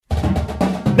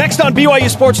Next on BYU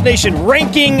Sports Nation,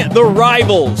 ranking the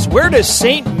rivals. Where does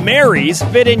St. Mary's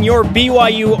fit in your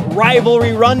BYU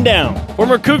rivalry rundown?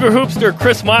 Former Cougar hoopster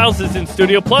Chris Miles is in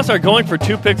studio, plus are going for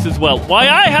 2 picks as well. Why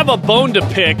I have a bone to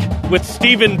pick with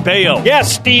Stephen Bayo.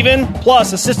 Yes, Stephen.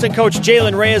 Plus, assistant coach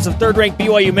Jalen Reyes of third-ranked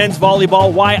BYU men's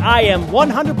volleyball. Why I am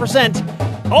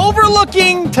 100%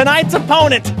 overlooking tonight's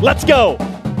opponent. Let's go.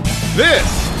 This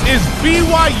is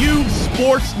BYU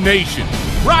Sports Nation,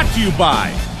 brought to you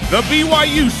by The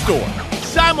BYU Store,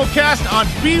 simulcast on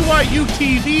BYU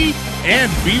TV and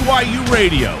BYU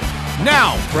Radio.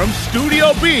 Now, from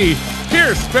Studio B,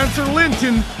 here's Spencer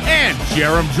Linton and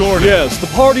Jarom Jordan. Yes, the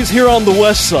party's here on the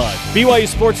west side. BYU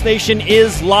Sports Nation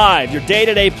is live, your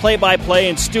day-to-day play-by-play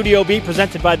in Studio B,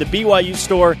 presented by the BYU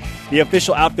Store, the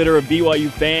official outfitter of BYU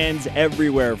fans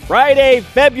everywhere. Friday,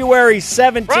 February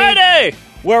 17th. Friday!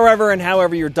 Wherever and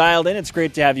however you're dialed in, it's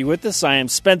great to have you with us. I am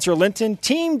Spencer Linton,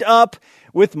 teamed up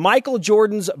with Michael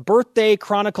Jordan's birthday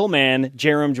chronicle man,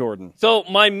 Jarom Jordan. So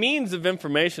my means of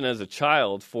information as a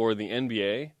child for the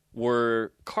NBA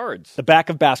were cards. The back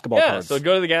of basketball cards. Yeah, so I'd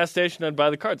go to the gas station, I'd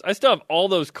buy the cards. I still have all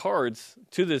those cards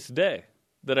to this day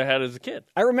that I had as a kid.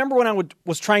 I remember when I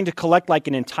was trying to collect like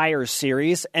an entire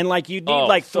series, and like you'd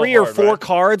need so 3 or 4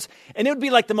 cards, and it would be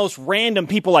like the most random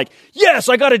people like, yes,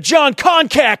 I got a John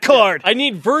Concat card. I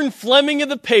need Vern Fleming of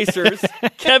the Pacers,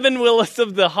 Kevin Willis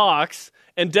of the Hawks,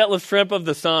 and Detlef Schrempf of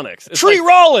the Sonics. It's Tree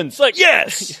Rollins. Like,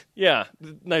 yes. Yeah,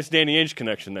 nice Danny Ainge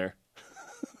connection there.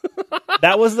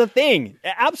 That was the thing.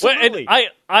 Absolutely. Well,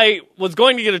 I was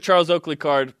going to get a Charles Oakley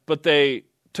card, but they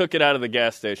took it out of the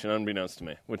gas station, unbeknownst to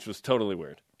me, which was totally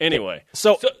weird. Anyway,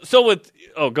 so with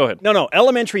go ahead. No,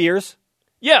 elementary years.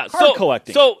 Yeah, card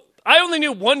collecting. So I only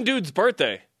knew one dude's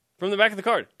birthday from the back of the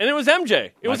card, and it was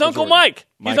MJ. It was Uncle Jordan. Mike.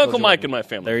 He's Michael Uncle Mike Jordan. in my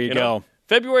family. There you go.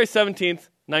 February 17th,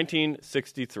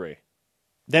 1963.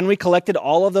 Then we collected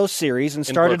all of those series and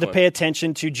started to Brooklyn. pay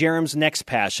attention to Jarom's next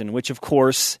passion, which, of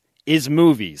course, is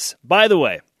movies. By the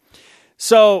way,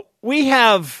 so we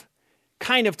have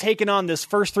kind of taken on this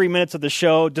first 3 minutes of the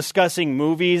show discussing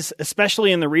movies,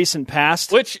 especially in the recent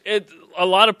past. Which a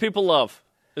lot of people love,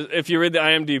 if you read the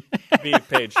IMDb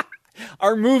page.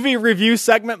 Our movie review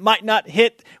segment might not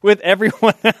hit with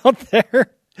everyone out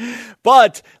there,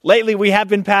 but lately we have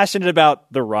been passionate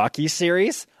about the Rocky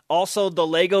series, also the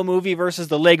Lego movie versus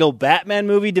the Lego Batman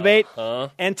movie debate,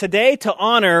 and today, to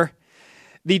honor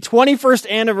the 21st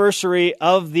anniversary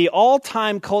of the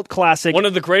all-time cult classic, One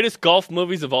of the greatest golf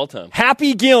movies of all time.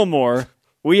 Happy Gilmore,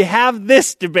 we have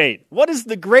this debate. What is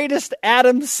the greatest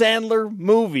Adam Sandler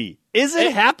movie? Is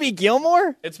it Happy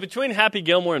Gilmore? It's between Happy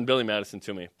Gilmore and Billy Madison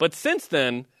to me. But since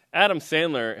then, Adam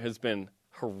Sandler has been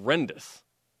horrendous.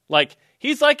 Like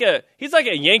he's like a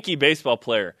Yankee baseball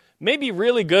player. Maybe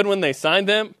really good when they signed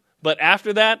him, but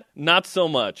after that, not so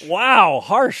much. Wow,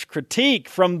 harsh critique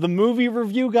from the movie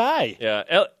review guy.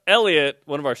 Yeah, Elliot,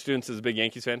 one of our students, is a big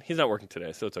Yankees fan. He's not working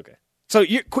today, so it's okay. So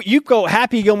you go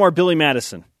Happy Gilmore, Billy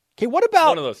Madison. Okay, what about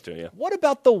One of those two, yeah. What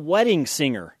about The Wedding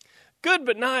Singer? Good,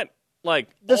 but not like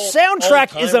The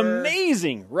soundtrack is old-timer.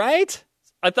 amazing, right?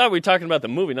 I thought we were talking about the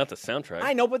movie, not the soundtrack.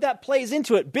 I know, but that plays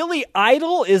into it. Billy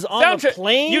Idol is on a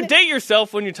plane. You date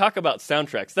yourself when you talk about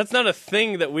soundtracks. That's not a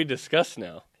thing that we discuss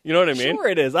now. You know what I mean? Sure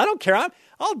it is. I don't care.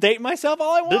 I'll date myself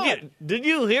all I want. Did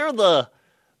you hear the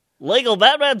Lego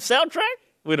Batman soundtrack?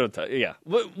 We don't tell you. Yeah.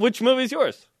 Which movie's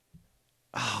yours?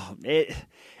 Oh,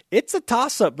 it's a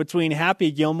toss-up between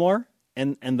Happy Gilmore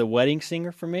and The Wedding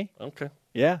Singer for me. Okay.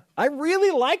 Yeah. I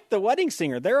really like The Wedding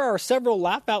Singer. There are several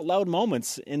laugh-out-loud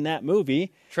moments in that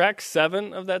movie. Track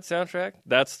 7 of that soundtrack,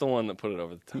 that's the one that put it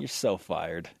over the top. You're so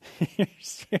fired.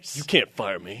 You can't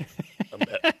fire me.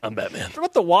 I'm Batman. What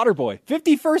about The Waterboy?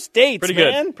 50 First Dates, Pretty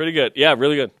good. man. Pretty good. Yeah,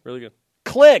 really good. Really good.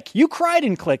 Click. You cried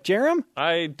in Click, Jarom.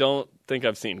 I don't think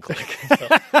I've seen Click. So.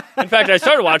 In fact, I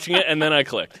started watching it, and then I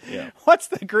clicked. Yeah. What's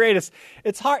the greatest?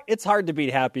 It's hard to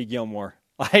beat Happy Gilmore.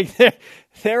 Like,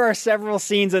 there are several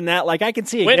scenes in that. Like, I can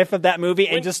see a gif of that movie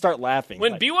and just start laughing.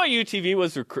 When BYU TV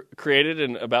was created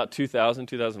in about 2000,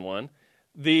 2001,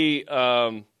 the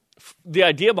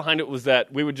idea behind it was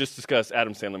that we would just discuss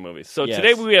Adam Sandler movies. So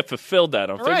today we have fulfilled that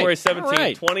on February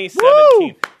 17,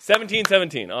 2017.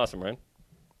 17. Awesome, right?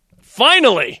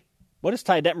 Finally! What does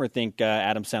Ty Detmer think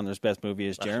Adam Sandler's best movie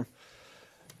is, Jarom?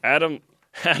 Adam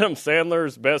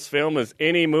Sandler's best film is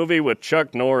any movie with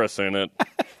Chuck Norris in it.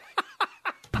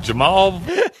 Jamal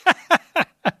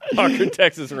Parker,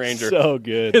 Texas Ranger. So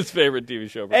good. His favorite TV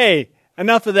show. Bro. Hey,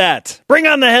 enough of that. Bring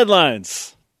on the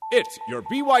headlines. It's your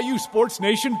BYU Sports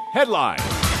Nation headline.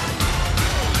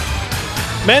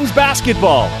 Men's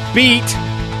basketball beat,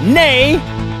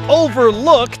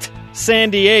 overlooked San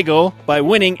Diego by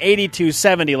winning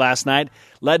 82-70 last night.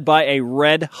 led by a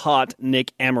red-hot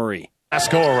Nick Emery.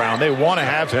 Last go-around, they want to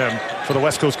have him for the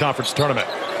West Coast Conference Tournament.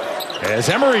 As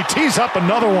Emery tees up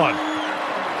another one.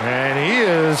 And he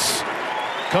has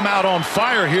come out on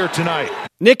fire here tonight.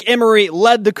 Nick Emery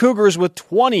led the Cougars with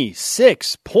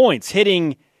 26 points,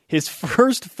 hitting his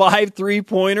first 5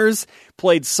 3-pointers,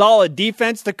 played solid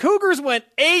defense. The Cougars went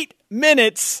 8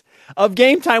 minutes of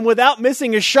game time without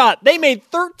missing a shot. They made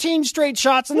 13 straight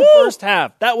shots in the first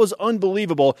half. That was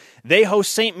unbelievable. They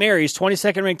host St. Mary's,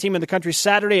 22nd ranked team in the country,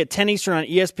 Saturday at 10 Eastern on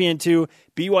ESPN2,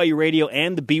 BYU Radio,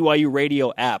 and the BYU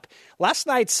Radio app. Last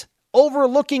night's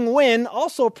overlooking win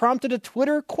also prompted a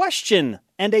Twitter question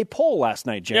and a poll last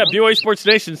night, Jarom. Yeah, BYU Sports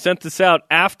Nation sent this out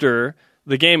after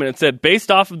the game, and it said,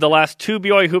 based off of the last 2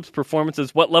 BYU Hoops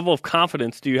performances, what level of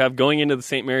confidence do you have going into the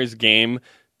St. Mary's game?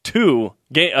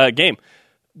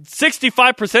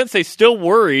 65% say still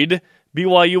worried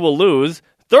BYU will lose.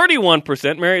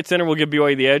 31% Marriott Center will give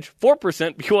BYU the edge.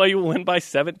 4% BYU will win by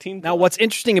 17. Now, what's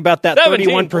interesting about that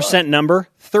 31% number,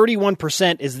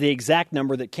 31% is the exact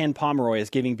number that Ken Pomeroy is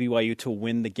giving BYU to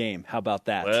win the game. How about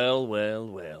that? Well.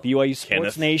 BYU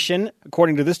Sports Nation,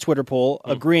 according to this Twitter poll,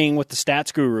 agreeing with the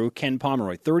stats guru, Ken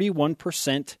Pomeroy.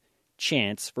 31%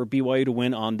 chance for BYU to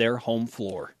win on their home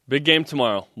floor. Big game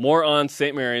tomorrow. More on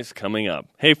St. Mary's coming up.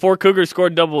 Hey, 4 Cougars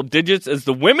scored double digits as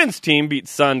the women's team beat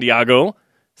San Diego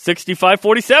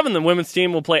 65-47. The women's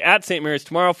team will play at St. Mary's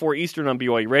tomorrow, 4 Eastern on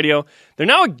BYU Radio. They're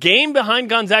now a game behind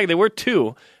Gonzaga. They were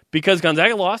 2 because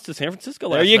Gonzaga lost to San Francisco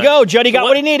last night. There you go. Juddy got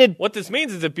what he needed. What this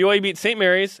means is if BYU beats St.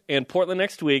 Mary's and Portland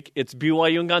next week, it's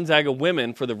BYU and Gonzaga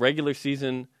women for the regular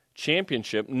season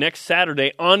championship next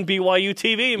Saturday on BYU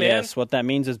TV, man. Yes, what that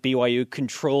means is BYU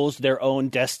controls their own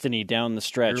destiny down the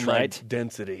stretch, right?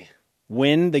 Density.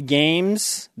 Win the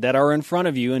games that are in front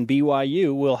of you, and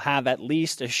BYU will have at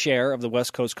least a share of the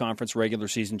West Coast Conference regular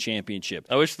season championship.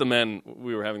 I wish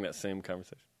we were having that same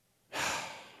conversation.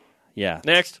 Yeah.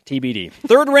 Next. TBD.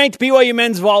 Third-ranked BYU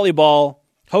men's volleyball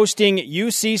hosting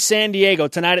UC San Diego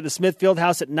tonight at the Smith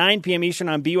Fieldhouse at 9 p.m. Eastern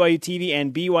on BYU TV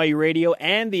and BYU Radio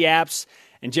and the apps.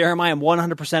 And Jeremiah, I'm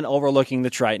 100% overlooking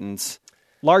the Tritons,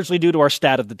 largely due to our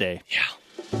stat of the day. Yeah.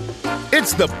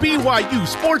 It's the BYU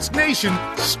Sports Nation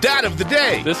stat of the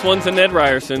day. This one's a Ned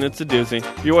Ryerson. It's a doozy.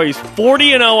 BYU's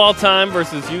 40-0 all-time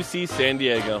versus UC San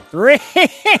Diego. Really?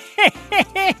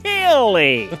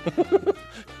 40-0,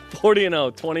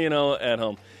 20-0 at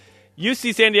home.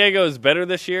 UC San Diego is better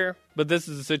this year, but this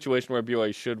is a situation where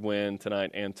BYU should win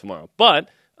tonight and tomorrow. But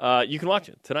you can watch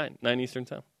it tonight, 9 Eastern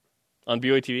time, on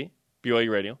BYU TV,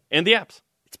 BYU Radio, and the apps.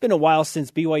 It's been a while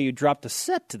since BYU dropped a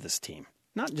set to this team.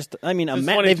 Not just, a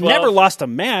match. They've never lost a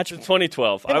match. Since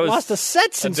 2012. They haven't lost a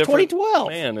set since 2012.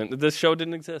 Man, and this show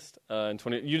didn't exist.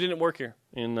 You didn't work here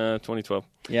in 2012.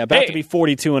 Yeah, about to be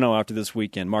 42-0 after this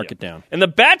weekend. Mark it down. And the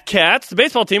Batcats, the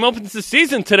baseball team, opens the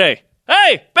season today.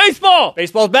 Hey, baseball!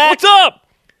 Baseball's back. What's up?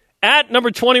 At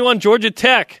number 21, Georgia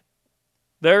Tech.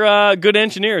 They're good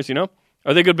engineers, you know.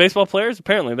 Are they good baseball players?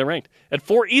 Apparently, they're ranked. At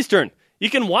 4 Eastern. You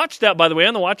can watch that, by the way,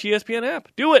 on the Watch ESPN app.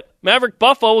 Do it. Maverick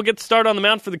Buffalo will get the start on the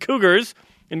mound for the Cougars.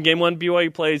 In Game 1,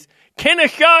 BYU plays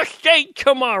Kennesaw State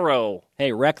tomorrow.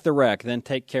 Hey, wreck the wreck, then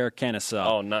take care of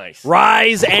Kennesaw. Oh, nice.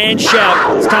 Rise and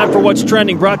shout. It's time for What's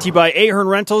Trending, brought to you by Ahern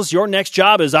Rentals. Your next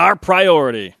job is our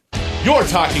priority. You're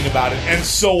talking about it, and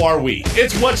so are we.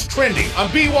 It's What's Trending on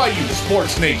BYU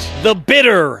Sports Nation. The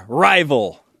bitter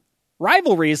rival.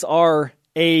 Rivalries are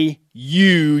a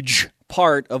huge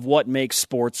part of what makes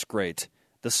sports great.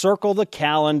 The circle the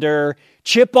calendar,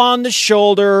 chip on the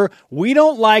shoulder, we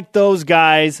don't like those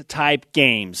guys type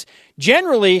games.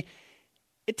 Generally,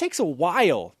 it takes a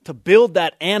while to build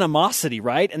that animosity,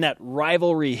 right? And that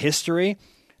rivalry history.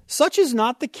 Such is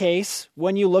not the case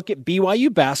when you look at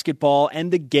BYU basketball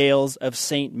and the Gales of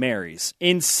St. Mary's.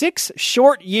 In 6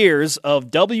 short years of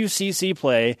WCC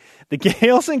play, the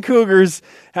Gales and Cougars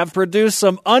have produced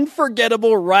some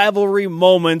unforgettable rivalry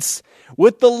moments,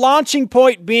 with the launching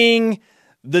point being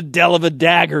the Dell of a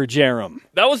Dagger, Jarom.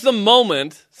 That was the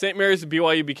moment St. Mary's and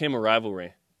BYU became a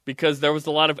rivalry, because there was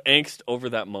a lot of angst over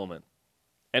that moment.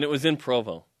 And it was in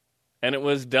Provo. And it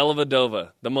was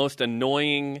Dellavedova, the most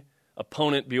annoying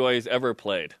opponent BYU's ever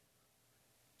played.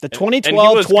 The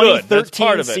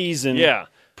 2012-2013 season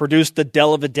produced the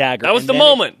Dell of a Dagger. That was the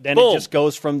moment. Then it just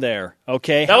goes from there.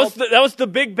 Okay? That was the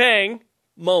big bang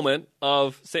moment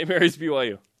of St. Mary's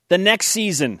BYU. The next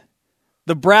season,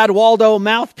 the Brad Waldo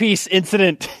mouthpiece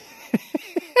incident.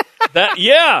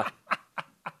 You're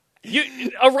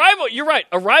right.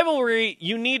 A rivalry,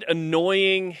 you need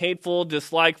annoying, hateful,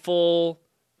 dislikeful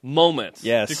moments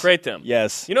to create them.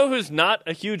 Yes. You know who's not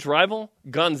a huge rival?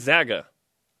 Gonzaga.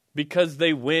 Because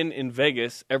they win in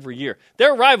Vegas every year.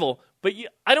 They're a rival, But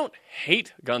I don't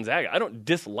hate Gonzaga. I don't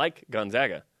dislike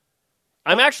Gonzaga.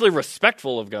 I'm actually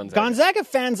respectful of Gonzaga. Gonzaga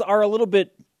fans are a little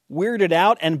bit weirded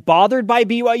out and bothered by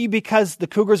BYU because the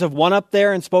Cougars have won up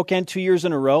there in Spokane 2 years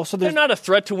in a row. So they're not a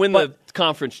threat to win the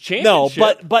conference championship.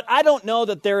 No, but I don't know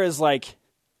that there is like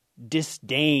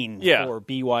disdain for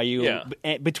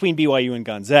BYU between BYU and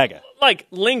Gonzaga. Like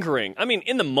lingering. I mean,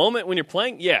 in the moment when you're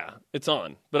playing, it's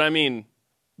on. But I mean,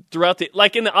 throughout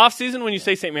in the off season when you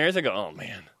say St. Mary's, I go, oh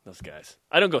man, those guys.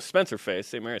 I don't go Spencer face,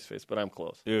 St. Mary's face, but I'm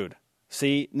close. Dude.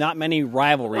 See, not many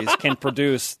rivalries can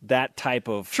produce that type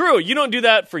of True, you don't do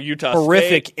that for Utah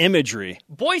horrific State. Imagery.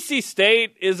 Boise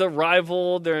State is a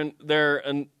rival. They're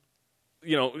in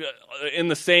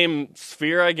the same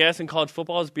sphere, I guess, in college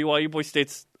football as BYU. Boise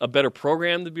State's a better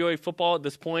program than BYU football at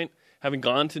this point, having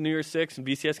gone to New Year's Six and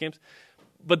BCS games.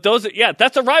 But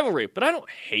that's a rivalry. But I don't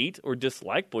hate or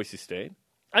dislike Boise State.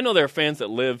 I know there are fans that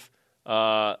live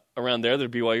around there that are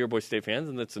BYU or Boise State fans,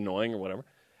 and that's annoying or whatever.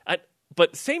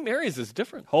 But St. Mary's is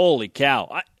different. Holy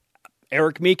cow.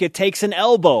 Eric Mika takes an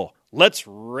elbow. Let's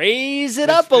raise it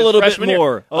up a little bit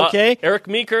more. Okay? Eric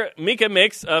Mika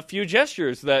makes a few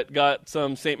gestures that got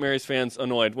some St. Mary's fans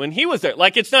annoyed when he was there.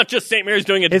 Like, it's not just St. Mary's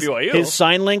doing it to BYU. His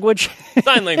sign language?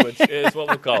 Sign language is what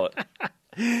we'll call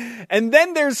it. And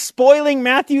then there's spoiling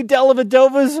Matthew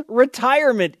Dellavedova's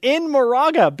retirement in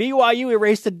Moraga. BYU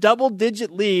erased a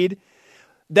double-digit lead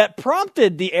that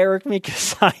prompted the Eric Mika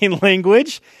sign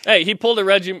language. Hey, he pulled a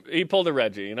Reggie,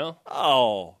 you know?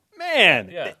 Oh, man.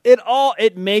 Yeah.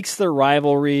 It makes the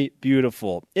rivalry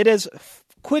beautiful. It has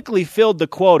quickly filled the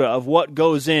quota of what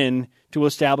goes in to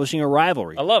establishing a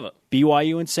rivalry. I love it.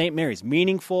 BYU and St. Mary's.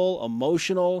 Meaningful,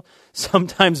 emotional,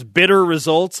 sometimes bitter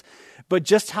results. But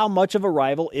just how much of a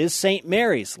rival is St.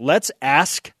 Mary's? Let's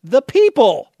ask the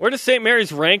people. Where does St.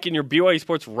 Mary's rank in your BYU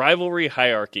sports rivalry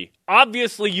hierarchy?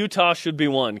 Obviously, Utah should be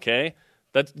one, okay?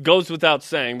 That goes without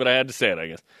saying, but I had to say it, I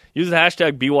guess. Use the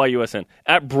hashtag BYUSN.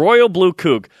 At Broil Blue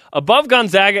Coug. Above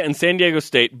Gonzaga and San Diego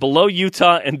State, below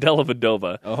Utah and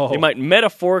Dellavedova. Oh. You might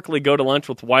metaphorically go to lunch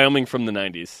with Wyoming from the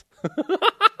 90s.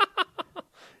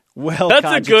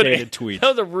 Well-cogitated tweet. That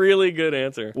was a really good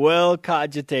answer.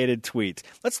 Well-cogitated tweet.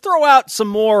 Let's throw out some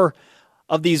more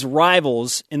of these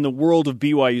rivals in the world of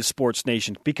BYU Sports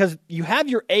Nation, because you have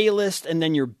your A-list and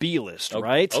then your B-list,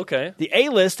 right? Okay. The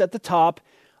A-list at the top,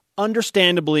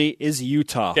 understandably, is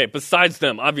Utah. Okay, besides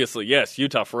them, obviously, yes,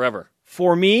 Utah forever.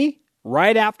 For me,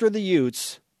 right after the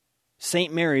Utes,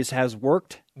 St. Mary's has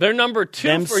worked They're number 2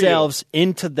 themselves for you.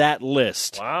 into that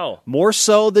list. Wow. More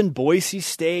so than Boise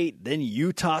State, than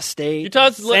Utah State,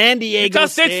 San Diego Utah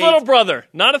State. State's little brother.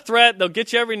 Not a threat. They'll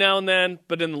get you every now and then,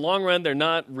 but in the long run, they're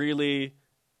not really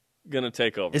going to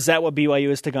take over. Is that what BYU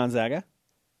is to Gonzaga?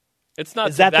 It's not.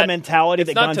 Is that the mentality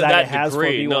that Gonzaga has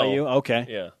degree, for BYU? No. Okay.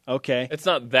 Yeah. Okay. It's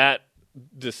not that.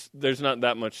 There's not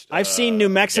that much. I've seen New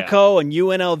Mexico and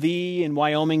UNLV and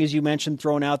Wyoming, as you mentioned,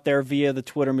 thrown out there via the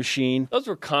Twitter machine. Those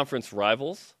were conference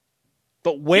rivals.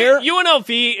 But where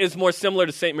UNLV is more similar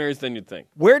to St. Mary's than you'd think.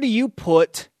 Where do you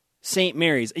put St.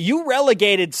 Mary's? You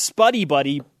relegated Spuddy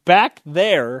Buddy back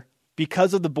there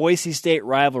because of the Boise State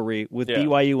rivalry with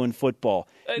BYU in football.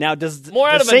 Now, more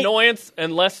out of annoyance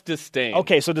and less disdain?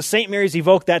 Okay, so does St. Mary's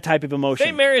evoke that type of emotion?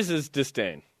 St. Mary's is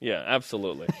disdain. Yeah,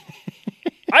 absolutely.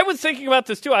 I was thinking about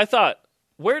this too. I thought,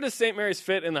 where does St. Mary's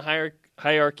fit in the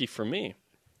hierarchy for me?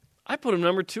 I put him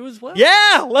number 2 as well.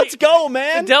 Yeah, let's go,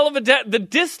 man. The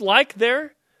dislike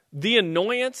there, the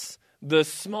annoyance, the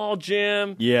small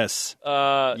gym. Yes.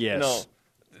 Yes. No.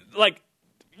 Like,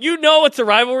 it's a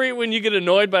rivalry when you get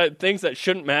annoyed by things that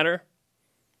shouldn't matter.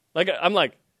 Like, I'm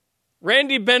like,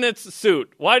 Randy Bennett's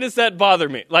suit. Why does that bother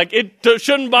me? Like, it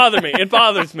shouldn't bother me. It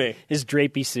bothers me. His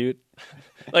drapey suit.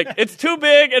 Like, it's too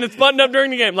big and it's buttoned up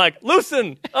during the game. Like,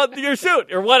 loosen your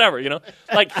suit or whatever,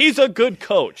 Like, he's a good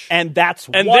coach. And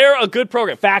they're a good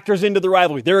program. Factors into the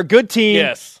rivalry. They're a good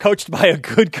team coached by a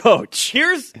good coach.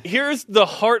 Here's the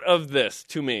heart of this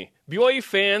to me. BYU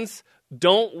fans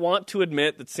don't want to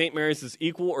admit that St. Mary's is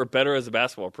equal or better as a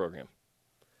basketball program.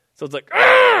 So it's like,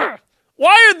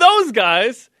 why are those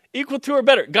guys equal to or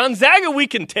better? Gonzaga we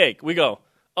can take. We go,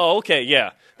 oh, okay, yeah.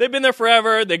 They've been there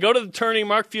forever. They go to the tourney.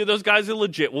 Mark, a few of those guys are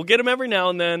legit. We'll get them every now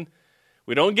and then.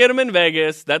 We don't get them in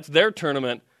Vegas. That's their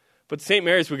tournament. But St.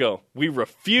 Mary's, we go, we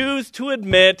refuse to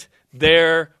admit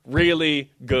they're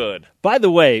really good. By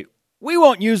the way, we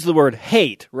won't use the word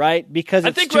hate, right? Because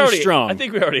it's too strong. I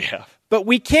think we already have. But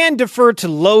we can defer to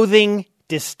loathing,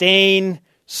 disdain,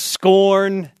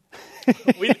 scorn.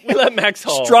 We let Max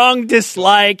Hall. Strong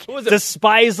dislike,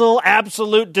 despisal,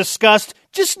 absolute disgust.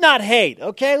 Just not hate,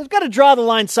 okay? We've got to draw the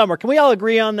line somewhere. Can we all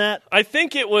agree on that? I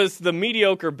think it was the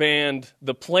mediocre band,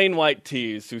 the Plain White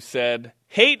Tees, who said,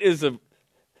 hate is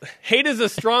a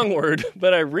strong word,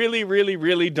 but I really, really,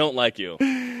 really don't like you.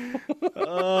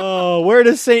 Oh, where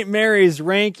does St. Mary's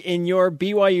rank in your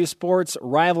BYU sports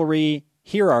rivalry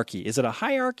hierarchy? Is it a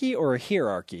hierarchy or a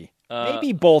hierarchy?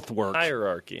 Maybe both work.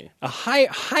 Hierarchy. A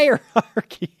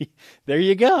hierarchy. There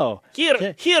you go.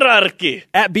 Hierarchy.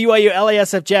 At BYU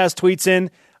LASF Jazz tweets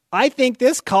in, I think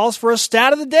this calls for a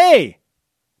stat of the day. ...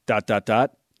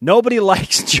 Nobody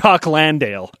likes Jock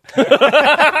Landale.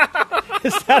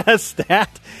 Is that a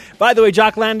stat? By the way,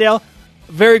 Jock Landale,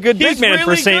 very good big man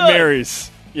really for St.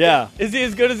 Mary's. Yeah. Is he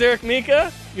as good as Eric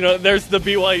Mika? There's the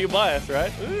BYU bias,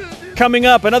 right? Coming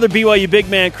up, another BYU big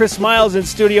man, Chris Miles, in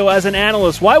studio as an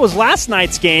analyst. Why was last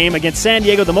night's game against San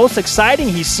Diego the most exciting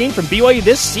he's seen from BYU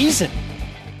this season?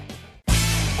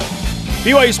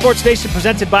 BYU Sports Nation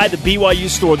presented by the BYU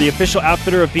Store, the official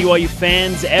outfitter of BYU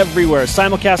fans everywhere.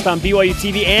 Simulcast on BYU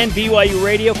TV and BYU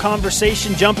Radio.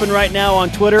 Conversation jumping right now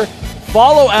on Twitter.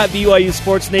 Follow at BYU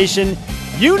Sports Nation.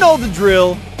 You know the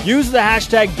drill. Use the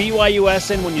hashtag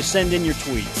BYUSN when you send in your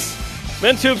tweets.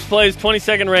 Men's Hoops plays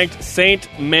 22nd ranked St.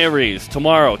 Mary's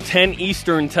tomorrow, 10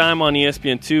 Eastern time on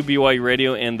ESPN2, BYU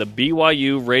Radio, and the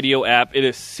BYU Radio app. It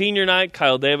is senior night.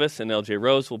 Kyle Davis and LJ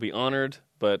Rose will be honored,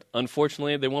 but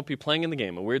unfortunately they won't be playing in the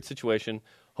game. A weird situation.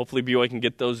 Hopefully BYU can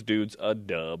get those dudes a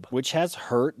dub. Which has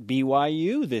hurt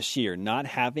BYU this year, not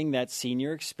having that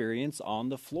senior experience on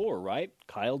the floor, right?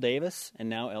 Kyle Davis and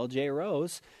now LJ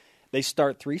Rose. They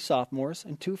start 3 sophomores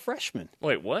and 2 freshmen.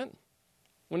 Wait, what?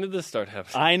 When did this start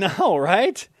happening? I know,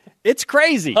 right? It's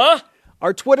crazy. Huh?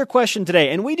 Our Twitter question today,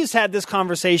 and we just had this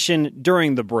conversation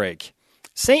during the break.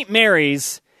 St.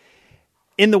 Mary's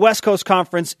in the West Coast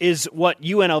Conference is what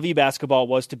UNLV basketball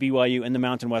was to BYU in the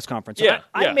Mountain West Conference. Yeah,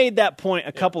 I made that point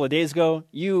a couple of days ago.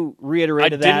 You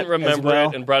reiterated that. I didn't remember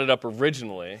it and brought it up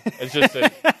originally. It's just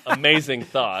an amazing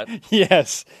thought.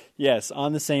 Yes,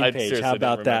 on the same page. How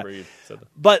about that? You said that?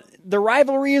 But the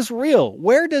rivalry is real.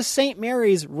 Where does St.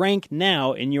 Mary's rank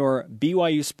now in your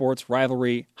BYU sports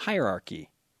rivalry hierarchy?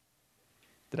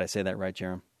 Did I say that right,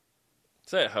 Jarom?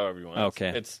 Say it however you want.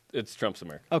 Okay. It's Trump's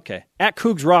America. Okay. At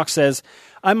Cougs Rock says,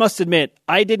 I must admit,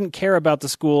 I didn't care about the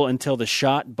school until the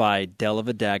shot by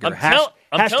Della Dagger.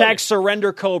 Hashtag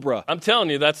surrender Cobra. I'm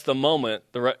telling you, that's the moment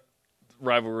the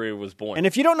rivalry was born. And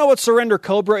if you don't know what surrender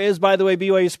Cobra is, by the way,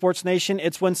 BYU Sports Nation,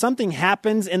 it's when something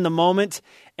happens in the moment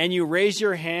and you raise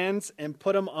your hands and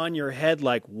put them on your head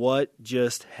like, what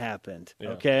just happened? Yeah.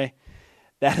 Okay?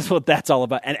 That is what that's all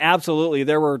about. And absolutely,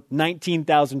 there were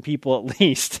 19,000 people at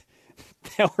least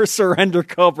that were surrender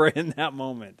Cobra in that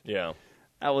moment. Yeah.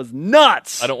 That was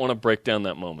nuts. I don't want to break down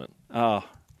that moment. Oh.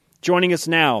 Joining us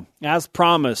now, as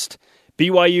promised,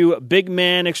 BYU big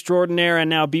man extraordinaire and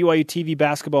now BYU TV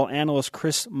basketball analyst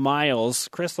Chris Miles.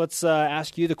 Chris, let's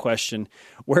ask you the question.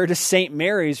 Where does St.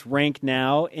 Mary's rank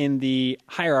now in the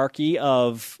hierarchy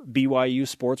of BYU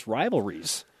sports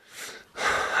rivalries?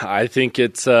 I think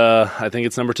it's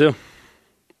number 2.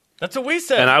 That's what we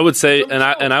said. And I would say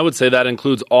that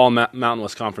includes all Mountain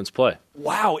West Conference play.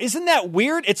 Wow, isn't that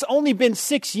weird? It's only been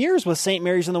 6 years with St.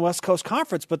 Mary's in the West Coast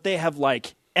Conference, but they have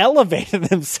elevated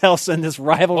themselves in this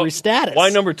rivalry status. Why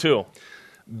number 2?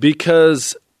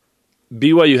 Because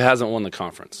BYU hasn't won the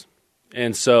conference.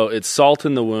 And so it's salt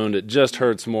in the wound. It just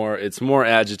hurts more. It's more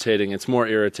agitating. It's more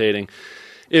irritating.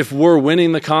 If we're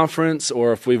winning the conference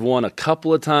or if we've won a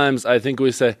couple of times, I think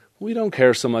we say, we don't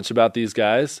care so much about these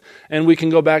guys, and we can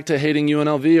go back to hating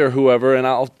UNLV or whoever. And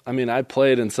I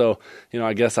played, and so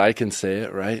I guess I can say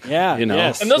it, right? Yeah,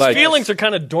 yes. And those feelings are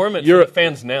kind of dormant for the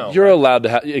fans now. You're allowed to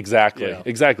have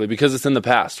exactly because it's in the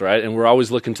past, right? And we're always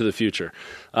looking to the future.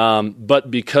 But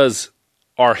because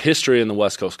our history in the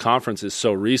West Coast Conference is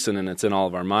so recent and it's in all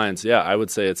of our minds, I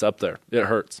would say it's up there. It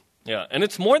hurts. Yeah, and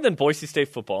it's more than Boise State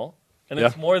football, and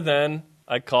it's more than.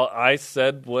 I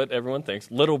said what everyone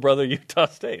thinks. Little brother Utah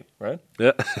State, right?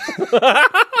 Yeah.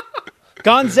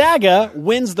 Gonzaga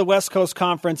wins the West Coast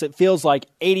Conference, it feels like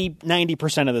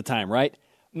 80-90% of the time, right?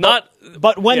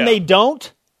 But when they don't,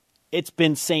 it's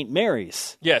been St.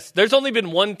 Mary's. Yes. There's only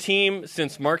been one team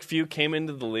since Mark Few came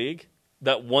into the league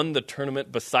that won the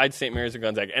tournament besides St. Mary's and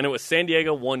Gonzaga, and it was San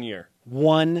Diego one year.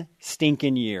 One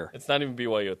stinking year. It's not even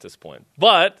BYU at this point.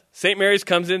 But St. Mary's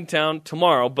comes in town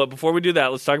tomorrow. But before we do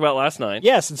that, let's talk about last night.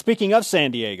 Yes, and speaking of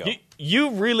San Diego. You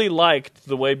really liked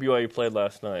the way BYU played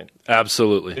last night.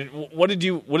 Absolutely. What did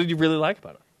you really like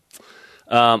about it?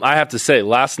 I have to say,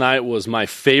 last night was my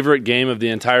favorite game of the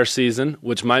entire season,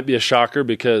 which might be a shocker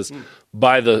because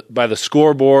by the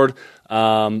scoreboard,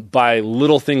 by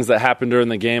little things that happened during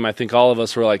the game, I think all of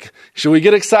us were like, should we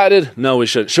get excited? No, we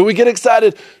shouldn't. Should we get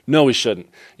excited? No, we shouldn't.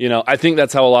 I think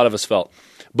that's how a lot of us felt.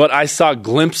 but I saw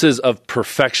glimpses of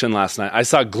perfection last night. I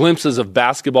saw glimpses of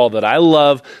basketball that I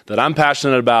love, that I'm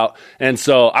passionate about, and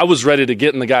so I was ready to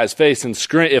get in the guy's face and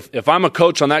scream. If I'm a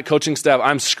coach on that coaching staff,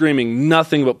 I'm screaming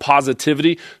nothing but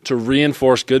positivity to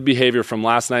reinforce good behavior from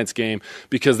last night's game,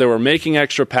 because they were making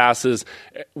extra passes.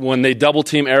 When they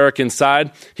double-team Eric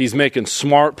inside, he's making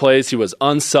smart plays. He was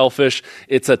unselfish.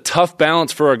 It's a tough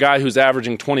balance for a guy who's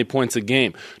averaging 20 points a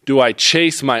game. Do I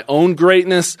chase my own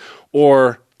greatness,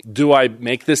 or do I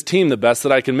make this team the best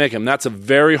that I can make him? That's a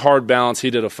very hard balance. He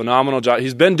did a phenomenal job.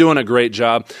 He's been doing a great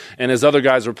job, and as other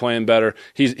guys are playing better,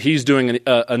 he's doing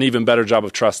an even better job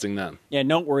of trusting them. Yeah,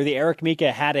 noteworthy. Eric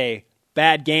Mika had a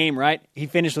bad game, right? He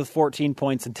finished with 14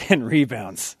 points and 10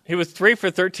 rebounds. He was 3 for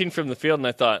 13 from the field, and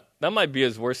I thought, that might be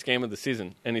his worst game of the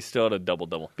season, and he still had a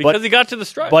double-double because he got to the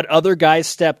stripe. But other guys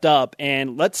stepped up,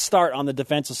 and let's start on the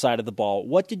defensive side of the ball.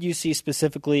 What did you see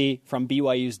specifically from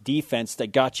BYU's defense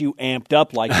that got you amped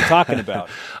up like you're talking about?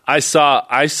 I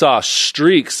saw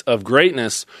streaks of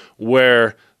greatness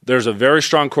where there's a very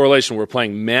strong correlation. We're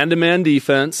playing man-to-man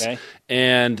defense, okay,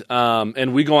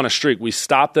 and we go on a streak. We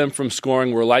stop them from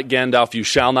scoring. We're like Gandalf, you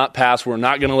shall not pass. We're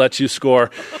not going to let you score.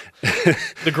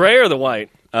 The gray or the white?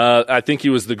 I think he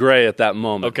was the gray at that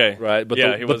moment. Okay. Right? But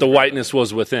yeah, the whiteness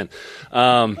was within.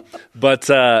 But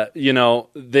they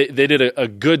did a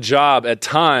good job at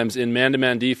times in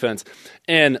man-to-man defense.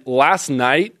 And last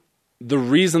night, the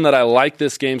reason that I like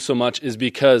this game so much is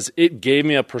because it gave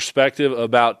me a perspective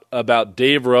about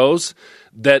Dave Rose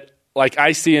that, like,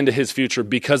 I see into his future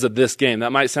because of this game.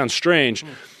 That might sound strange,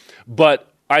 but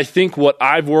I think what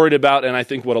I've worried about, and I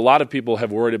think what a lot of people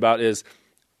have worried about,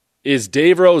 is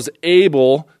Dave Rose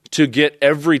able to get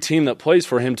every team that plays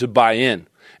for him to buy in?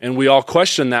 And we all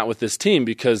question that with this team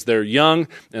because they're young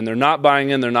and they're not buying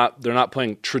in. They're not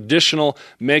playing traditional,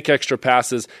 make extra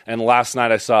passes. And last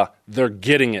night I saw they're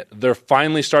getting it. They're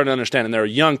finally starting to understand. And they're a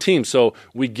young team, so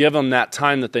we give them that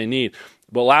time that they need.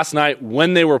 But last night,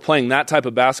 when they were playing that type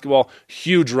of basketball,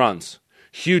 huge runs,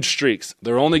 huge streaks.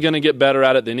 They're only going to get better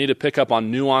at it. They need to pick up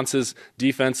on nuances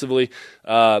defensively.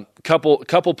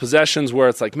 Couple possessions where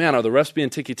it's like, man, are the refs being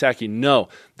ticky-tacky? No.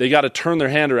 They got to turn their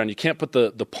hand around. You can't put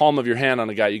the palm of your hand on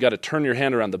a guy. You got to turn your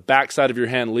hand around. The backside of your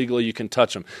hand, legally, you can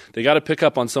touch them. They got to pick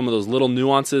up on some of those little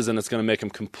nuances, and it's going to make them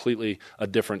completely a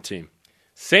different team.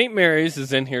 St. Mary's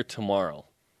is in here tomorrow.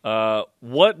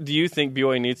 What do you think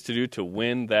BYU needs to do to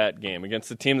win that game against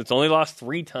a team that's only lost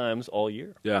 3 times all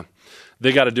year? Yeah,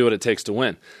 they got to do what it takes to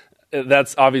win.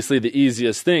 That's obviously the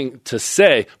easiest thing to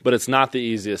say, but it's not the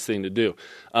easiest thing to do.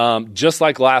 Just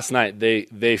like last night,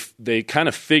 they kind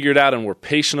of figured out and were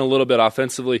patient a little bit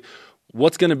offensively.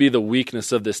 What's going to be the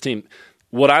weakness of this team?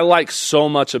 What I like so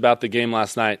much about the game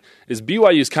last night is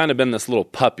BYU's kind of been this little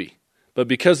puppy, but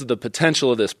because of the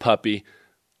potential of this puppy,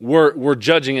 we're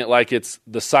judging it like it's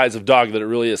the size of dog that it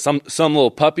really is. Some little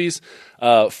puppies,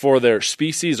 for their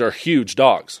species, are huge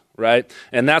dogs, right?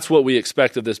 And that's what we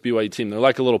expect of this BYU team. They're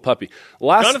like a little puppy.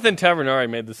 Jonathan Tavernari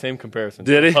made the same comparison.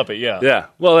 Did he? Puppy, yeah. Yeah.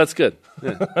 Well, that's good.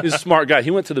 Yeah. He's a smart guy.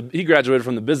 He graduated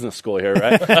from the business school here,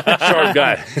 right? Sharp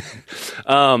guy.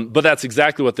 But that's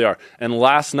exactly what they are. And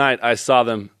last night I saw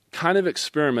them kind of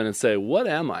experiment and say, what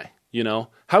am I? You know,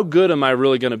 how good am I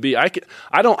really going to be? I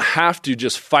don't have to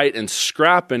just fight and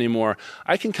scrap anymore.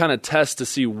 I can kind of test to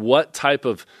see what type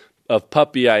of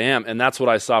puppy I am, and that's what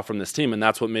I saw from this team, and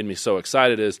that's what made me so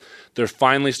excited is they're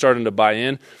finally starting to buy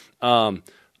in.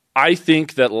 I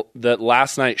think that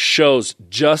last night shows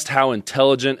just how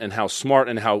intelligent and how smart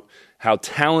and how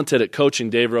talented at coaching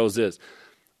Dave Rose is.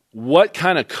 What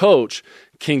kind of coach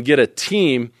can get a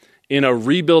team in a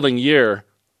rebuilding year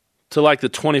to like the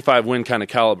 25-win kind of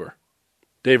caliber?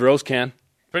 Dave Rose can.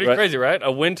 Pretty crazy, right?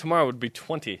 A win tomorrow would be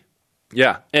 20.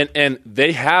 Yeah, and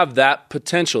they have that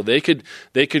potential. They could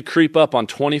creep up on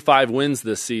 25 wins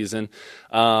this season,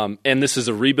 and this is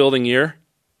a rebuilding year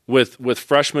with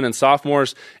freshmen and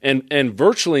sophomores, and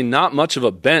virtually not much of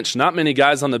a bench. Not many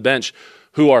guys on the bench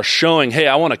who are showing, hey,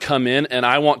 I want to come in and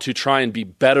I want to try and be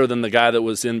better than the guy that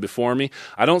was in before me.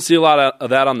 I don't see a lot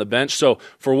of that on the bench. So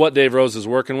for what Dave Rose is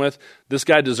working with, this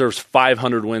guy deserves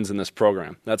 500 wins in this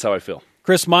program. That's how I feel.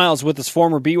 Chris Miles with us,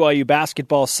 former BYU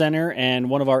basketball center and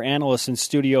one of our analysts in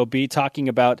Studio B, talking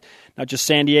about not just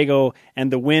San Diego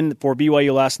and the win for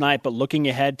BYU last night, but looking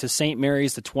ahead to St.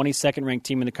 Mary's, the 22nd ranked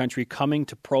team in the country, coming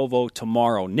to Provo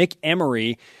tomorrow. Nick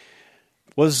Emery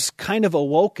was kind of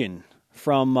awoken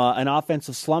from an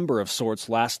offensive slumber of sorts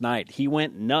last night. He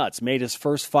went nuts, made his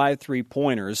first 5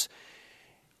 3-pointers.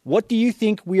 What do you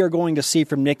think we are going to see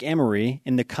from Nick Emery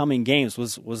in the coming games?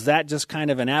 Was that just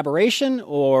kind of an aberration,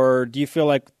 or do you feel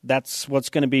like that's what's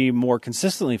going to be more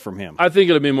consistently from him? I think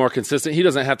it'll be more consistent. He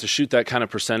doesn't have to shoot that kind of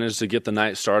percentage to get the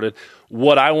night started.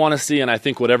 What I want to see, and I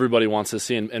think what everybody wants to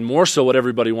see, and more so what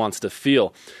everybody wants to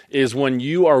feel, is when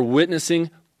you are witnessing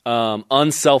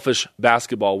unselfish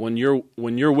basketball, when you're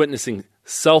witnessing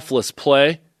selfless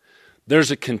play,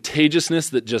 there's a contagiousness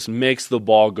that just makes the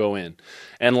ball go in.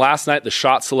 And last night, the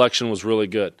shot selection was really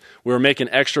good. We were making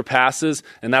extra passes,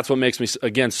 and that's what makes me,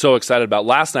 again, so excited about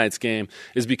last night's game,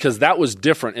 is because that was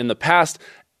different. In the past,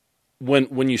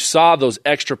 when you saw those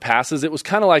extra passes, it was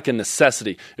kind of like a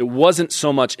necessity. It wasn't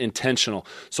so much intentional.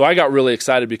 So I got really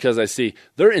excited because I see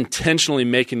they're intentionally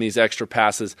making these extra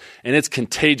passes, and it's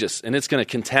contagious, and it's going to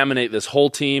contaminate this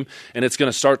whole team, and it's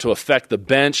going to start to affect the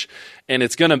bench, and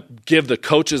it's going to give the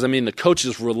coaches, the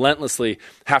coaches relentlessly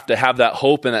have to have that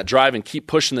hope and that drive and keep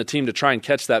pushing the team to try and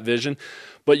catch that vision.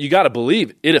 But you got to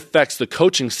believe it affects the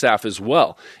coaching staff as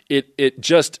well.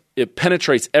 It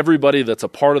penetrates everybody that's a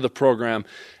part of the program.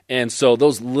 And so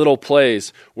those little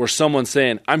plays where someone's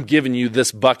saying, I'm giving you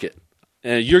this bucket,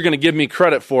 and you're going to give me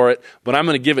credit for it, but I'm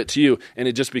going to give it to you, and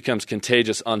it just becomes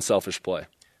contagious, unselfish play.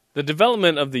 The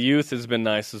development of the youth has been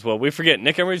nice as well. We forget,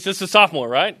 Nick Emery's just a sophomore,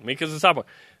 right? Mika's a sophomore.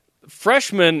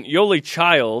 Freshman Yoli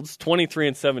Childs,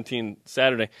 23-17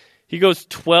 Saturday. He goes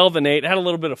 12-8, had a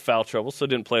little bit of foul trouble, so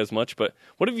didn't play as much. But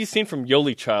what have you seen from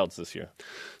Yoli Childs this year?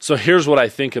 So here's what I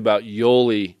think about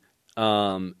Yoli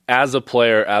as a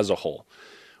player as a whole.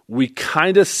 We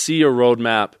kind of see a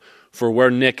roadmap for where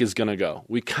Nick is going to go.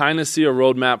 We kind of see a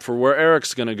roadmap for where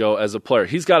Eric's going to go as a player.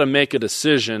 He's got to make a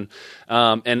decision,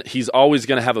 and he's always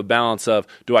going to have a balance of,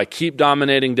 do I keep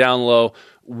dominating down low?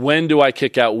 When do I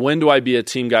kick out? When do I be a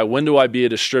team guy? When do I be a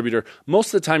distributor?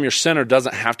 Most of the time, your center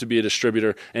doesn't have to be a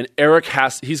distributor, and Eric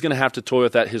he's going to have to toy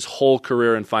with that his whole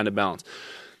career and find a balance.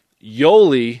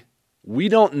 Yoli, we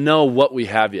don't know what we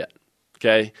have yet.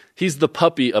 Okay, he's the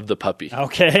puppy of the puppy.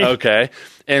 Okay,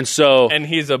 and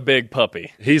he's a big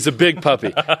puppy. He's a big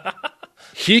puppy.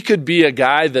 He could be a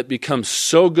guy that becomes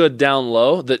so good down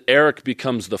low that Eric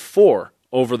becomes the 4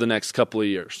 over the next couple of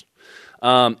years.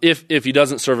 If he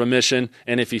doesn't serve a mission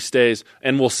and if he stays,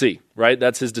 and we'll see, right?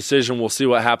 That's his decision. We'll see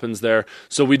what happens there.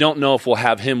 So we don't know if we'll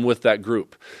have him with that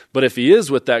group. But if he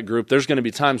is with that group, there's going to be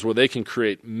times where they can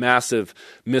create massive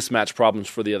mismatch problems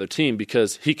for the other team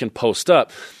because he can post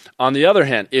up. On the other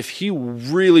hand, if he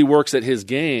really works at his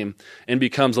game and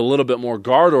becomes a little bit more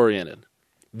guard-oriented,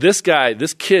 this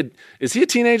kid, is he a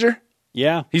teenager?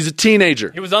 Yeah. He's a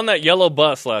teenager. He was on that yellow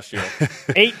bus last year.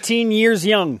 18 years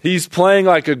young. He's playing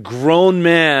like a grown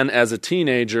man as a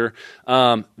teenager.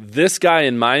 This guy,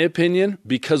 in my opinion,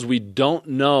 because we don't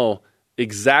know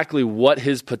exactly what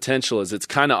his potential is, it's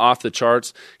kind of off the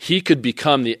charts, he could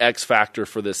become the X factor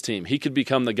for this team. He could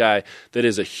become the guy that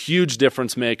is a huge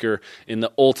difference maker in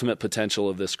the ultimate potential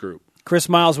of this group. Chris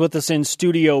Miles with us in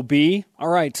Studio B. All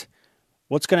right.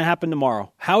 What's going to happen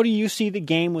tomorrow? How do you see the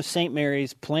game with St.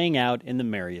 Mary's playing out in the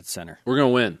Marriott Center? We're going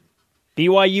to win.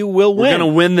 BYU will win. We're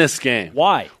going to win this game.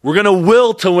 Why? We're going to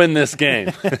will to win this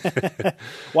game.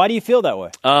 Why do you feel that way?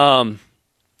 I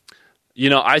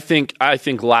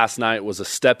think last night was a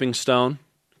stepping stone.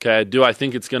 Okay. Do I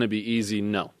think it's going to be easy?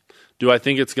 No. Do I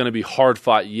think it's going to be hard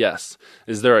fought? Yes.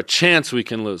 Is there a chance we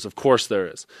can lose? Of course there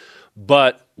is.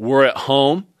 But we're at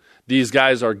home. These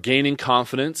guys are gaining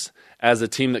confidence as a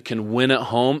team that can win at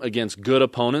home against good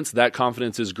opponents. That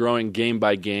confidence is growing game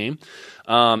by game.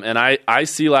 And I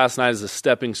see last night as a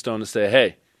stepping stone to say,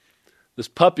 hey, this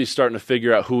puppy's starting to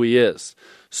figure out who he is.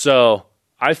 So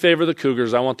I favor the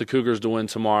Cougars. I want the Cougars to win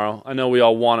tomorrow. I know we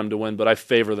all want them to win, but I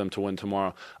favor them to win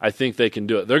tomorrow. I think they can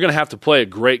do it. They're going to have to play a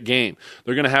great game.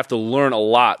 They're going to have to learn a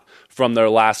lot from their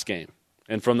last game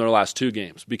and from their last 2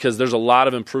 games because there's a lot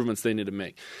of improvements they need to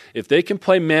make. If they can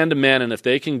play man-to-man and if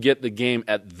they can get the game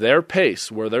at their pace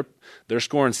where they're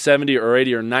scoring 70 or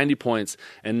 80 or 90 points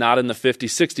and not in the 50,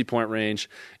 60-point range,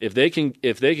 if they can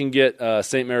get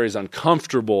St. Mary's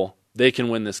uncomfortable, they can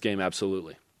win this game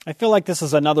absolutely. I feel like this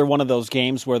is another one of those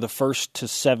games where the first to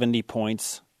 70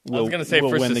 points will, I was going to say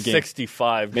first to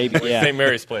 65. Maybe, yeah. St.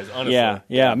 Mary's plays, honestly.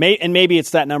 Yeah. And maybe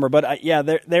it's that number. But,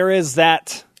 there is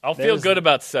that. I'll feel good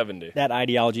about 70. That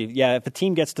ideology. Yeah, if a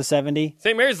team gets to 70.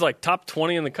 St. Mary's is like top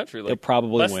 20 in the country. They'll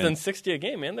probably less win. than 60 a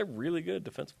game, man. They're really good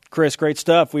defensively. Chris, great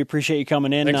stuff. We appreciate you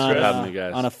coming in Thanks for having me,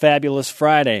 guys. On a fabulous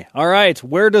Friday. All right,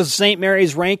 where does St.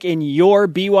 Mary's rank in your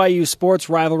BYU sports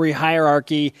rivalry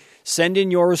hierarchy? Send in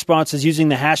your responses using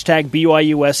the hashtag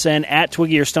BYUSN. At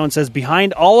Twiggy or Stone says,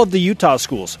 behind all of the Utah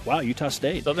schools. Wow, Utah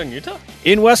State. Southern Utah?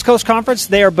 In West Coast Conference,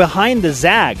 they are behind the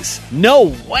Zags.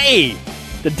 No way!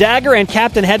 The dagger and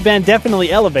Captain Headband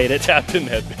definitely elevate it. Captain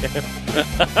Headband.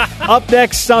 Up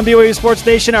next on BYU Sports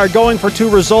Nation, are going for 2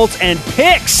 results and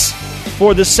picks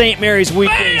for the St. Mary's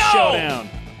Weekend Showdown.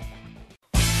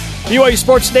 BYU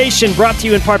Sports Nation brought to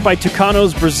you in part by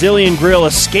Tucano's Brazilian Grill.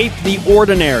 Escape the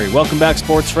ordinary. Welcome back,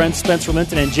 sports friends. Spencer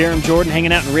Linton and Jarom Jordan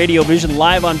hanging out in Radio Vision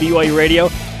live on BYU Radio.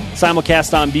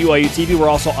 Simulcast on BYU TV. We're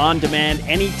also on demand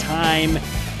anytime,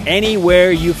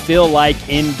 anywhere you feel like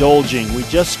indulging. We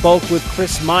just spoke with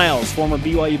Chris Miles, former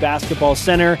BYU basketball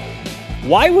center.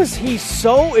 Why was he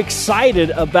so excited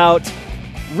about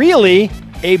really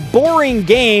a boring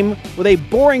game with a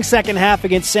boring second half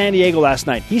against San Diego last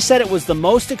night? He said it was the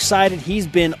most excited he's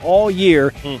been all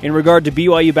year in regard to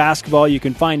BYU basketball. You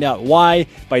can find out why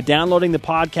by downloading the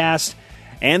podcast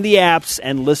and the apps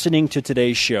and listening to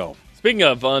today's show. Speaking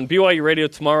of, on BYU Radio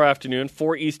tomorrow afternoon,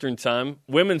 4 Eastern time,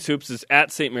 women's hoops is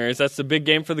at St. Mary's. That's the big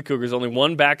game for the Cougars. Only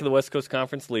one back of the West Coast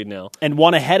Conference lead now. And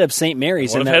one ahead of St.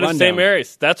 Mary's in that rundown. One ahead of St.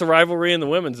 Mary's. That's a rivalry in the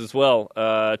women's as well.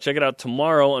 Check it out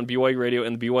tomorrow on BYU Radio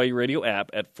and the BYU Radio app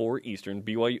at 4 Eastern,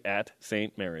 BYU at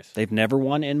St. Mary's. They've never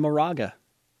won in Moraga.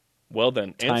 Well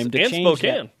then, Time to change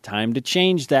Spokane. That. Time to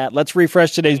change that. Let's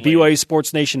refresh today's BYU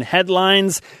Sports Nation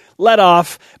headlines. Led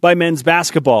off by men's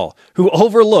basketball, who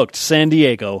overlooked San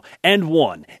Diego and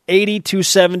won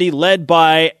 82-70, led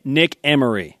by Nick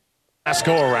Emery. Last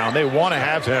go around, they want to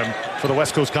have him for the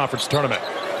West Coast Conference Tournament.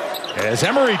 As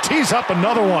Emery tees up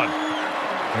another one.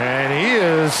 And he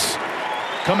has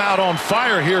come out on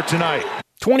fire here tonight.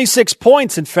 26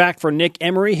 points, in fact, for Nick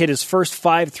Emery. Hit his first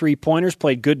 5 3-pointers,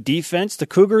 played good defense. The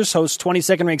Cougars host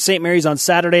 22nd-ranked St. Mary's on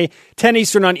Saturday, 10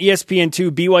 Eastern on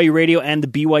ESPN2, BYU Radio, and the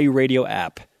BYU Radio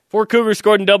app. 4 Cougars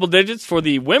scored in double digits for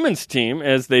the women's team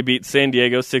as they beat San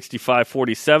Diego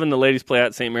 65-47. The ladies play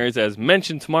at St. Mary's, as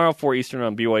mentioned, tomorrow, 4 Eastern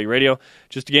on BYU Radio.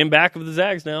 Just a game back of the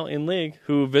Zags now in league,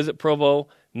 who visit Provo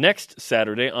next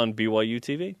Saturday on BYU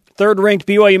TV. Third-ranked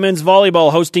BYU men's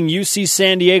volleyball hosting UC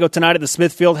San Diego tonight at the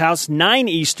Smith Fieldhouse, 9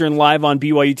 Eastern, live on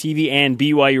BYU TV and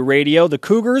BYU Radio. The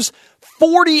Cougars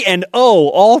 40-0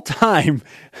 all-time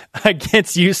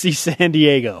against UC San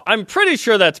Diego. I'm pretty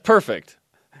sure that's perfect.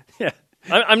 Yeah.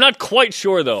 I'm not quite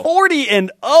sure, though.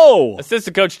 40-0.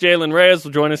 Assistant coach Jalen Reyes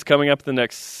will join us coming up in the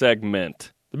next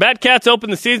segment. The Bad Cats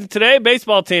open the season today.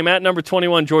 Baseball team at number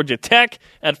 21, Georgia Tech.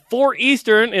 At 4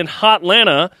 Eastern in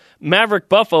Hotlanta, Maverick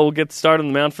Buffalo will get the start on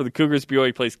the mound for the Cougars.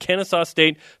 BYU plays Kennesaw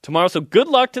State tomorrow. So good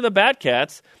luck to the Bad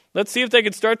Cats. Let's see if they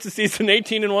can start the season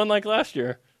 18-1 like last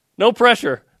year. No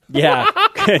pressure. Yeah,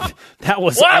 that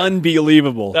was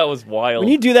unbelievable. That was wild.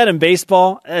 When you do that in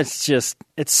baseball, it's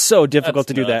so difficult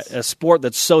to do nuts. that. A sport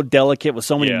that's so delicate with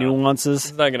so many nuances.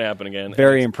 It's not going to happen again.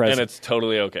 Very impressive. And it's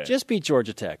totally okay. Just beat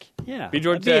Georgia Tech. Yeah. Beat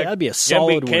Georgia Tech. That'd be a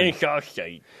solid win. Kennesaw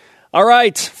State. All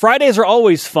right. Fridays are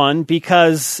always fun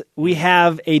because we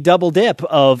have a double dip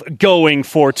of going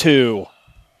for 2.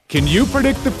 Can you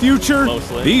predict the future?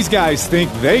 Mostly. These guys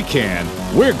think they can.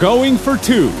 We're going for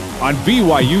 2 on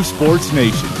BYU Sports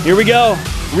Nation. Here we go.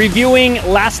 Reviewing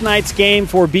last night's game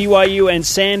for BYU and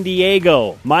San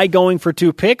Diego. My going for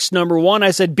 2 picks. Number 1,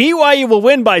 I said BYU will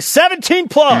win by 17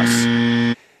 plus.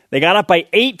 They got up by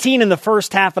 18 in the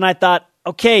first half, and I thought,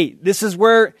 okay, this is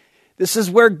where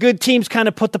good teams kind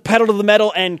of put the pedal to the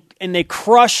metal and they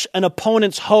crush an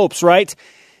opponent's hopes, right?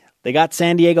 They got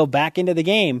San Diego back into the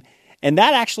game. And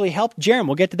that actually helped Jarom.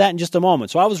 We'll get to that in just a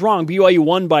moment. So I was wrong. BYU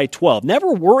won by 12.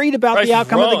 Never worried about the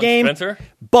outcome of the game. Spencer.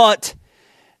 But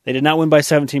they did not win by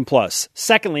 17 plus.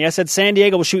 Secondly, I said San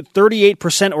Diego will shoot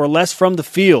 38% or less from the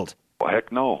field.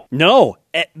 Heck no. No.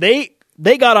 They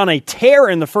got on a tear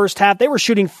in the first half. They were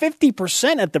shooting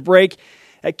 50% at the break.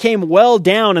 It came well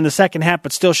down in the second half,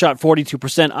 but still shot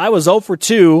 42%. I was 0 for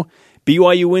 2.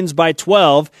 BYU wins by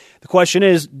 12. The question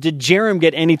is, did Jarom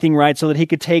get anything right so that he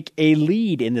could take a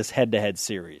lead in this head-to-head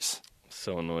series?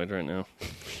 So annoyed right now.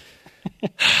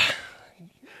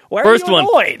 Why First are you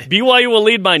annoyed? One, BYU will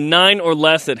lead by 9 or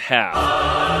less at half.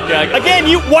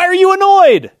 Why are you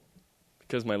annoyed?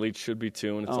 Because my lead should be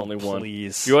 2 and it's only 1.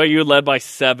 Please. BYU led by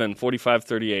 7,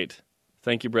 45-38.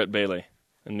 Thank you, Brett Bailey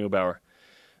and Neubauer.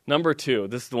 Number 2,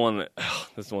 this is the one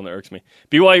that irks me.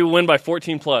 BYU will win by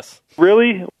 14 plus.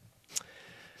 Really?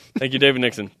 Thank you, David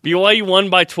Nixon. BYU won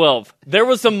by 12. There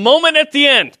was a moment at the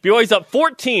end. BYU's up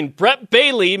 14. Brett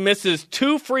Bailey misses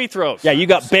 2 free throws. Yeah, you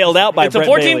got bailed out by Brett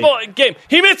Bailey. It's a 14 game.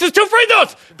 He misses 2 free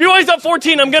throws. BYU's up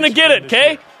 14. I'm going to get it,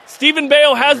 okay? Stephen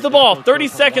Bayo has the ball. 30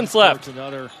 seconds left.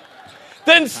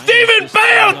 Then Stephen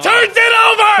Bayo turns it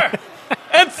over.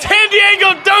 And San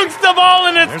Diego dunks the ball,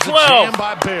 and it's 12. There's a jam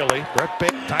by Bailey. Brett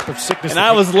Bailey, type of sickness. And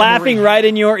I was laughing right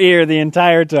in your ear the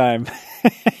entire time.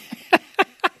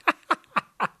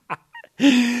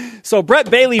 So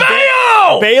Brett Bailey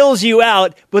bails you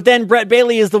out, but then Brett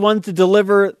Bailey is the one to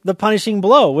deliver the punishing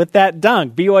blow with that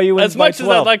dunk. BYU wins as much by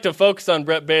 12. as I'd like to focus on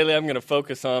Brett Bailey, I'm going to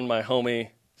focus on my homie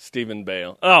Stephen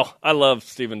Bale. Oh, I love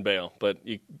Stephen Bale, but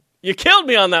you killed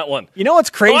me on that one. You know what's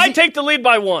crazy? So I take the lead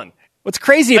by 1. What's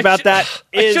crazy about that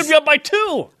is I should be up by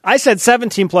 2. I said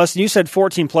 17 plus, and you said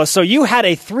 14 plus. So you had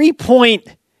a 3-point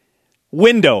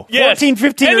window. Yes. 14,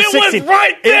 15, and or 16. It was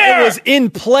right there. It was in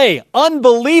play.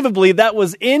 Unbelievably, that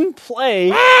was in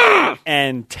play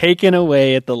and taken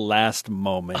away at the last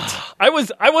moment. I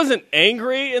wasn't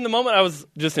angry in the moment. I was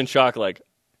just in shock. Like,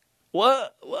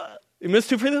 what? You missed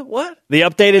 2 free throws? What? The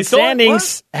updated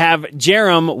standings have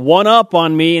Jarom one up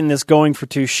on me in this going for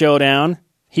 2 showdown.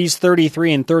 He's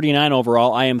 33 and 39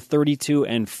 overall. I am 32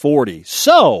 and 40.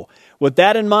 So, with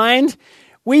that in mind,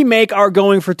 we make our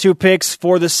going for 2 picks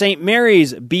for the St.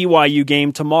 Mary's BYU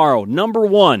game tomorrow. Number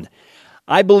 1,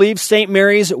 I believe St.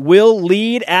 Mary's will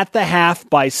lead at the half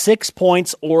by 6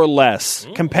 points or less.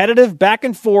 Competitive back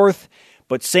and forth,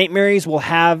 but St. Mary's will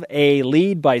have a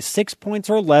lead by 6 points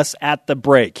or less at the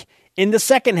break. In the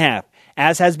second half,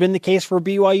 as has been the case for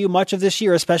BYU much of this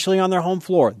year, especially on their home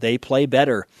floor, they play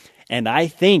better. And I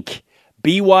think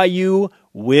BYU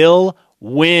will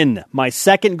win. My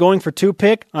second going for 2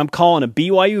 pick, I'm calling a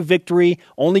BYU victory,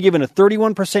 only given a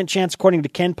 31% chance according to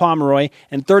Ken Pomeroy,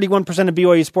 and 31% of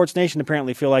BYU Sports Nation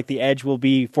apparently feel like the edge will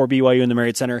be for BYU in the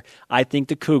Marriott Center. I think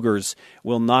the Cougars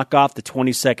will knock off the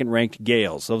 22nd ranked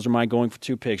Gales. Those are my going for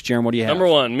 2 picks. Jarom, what do you have? Number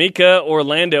 1, Mika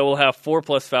Orlando will have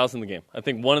 4+ fouls in the game. I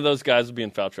think one of those guys will be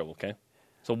in foul trouble, okay?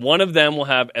 So one of them will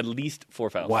have at least 4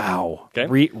 fouls. Wow.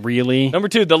 Okay. Really? Number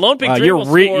 2, the Lone Peak 3 will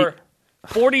score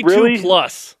 42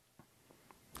 plus.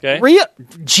 Okay.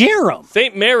 Jarom.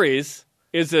 St. Mary's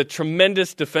is a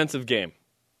tremendous defensive game.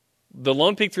 The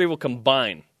Lone Peak 3 will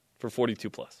combine for 42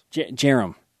 plus.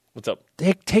 Jarom. What's up?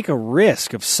 Take a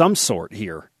risk of some sort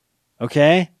here.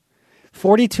 Okay?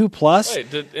 42 plus?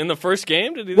 Wait, in the first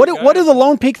game? What do the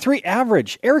Lone Peak 3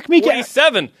 average? Eric Mika.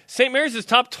 47. St. Mary's is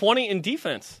top 20 in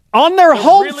defense. On their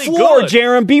home really floor, good.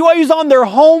 Jarom. BYU's on their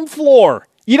home floor.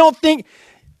 You don't think...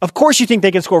 Of course you think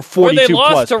they can score 42 Or they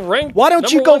lost plus. to ranked Why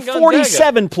don't you go number 1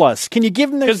 47 plus? Can you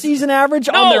give them their season average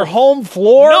on No. their home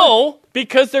floor? No,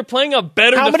 because they're playing a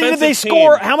better How many defensive did they team.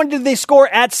 score? How many did they score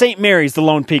at St. Mary's, the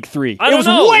Lone Peak 3? I don't It was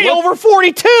know. way Look- over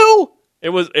 42. It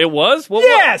was? What,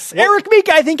 Yes. what- Eric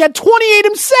Mika, I think, had 28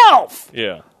 himself.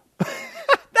 Yeah.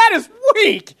 That is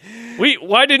weak.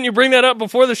 Why didn't you bring that up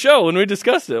before the show when we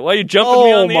discussed it? Why are you jumping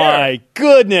me on the air? Oh, my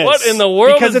goodness. What in the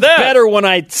world Because is it's that? better when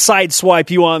I sideswipe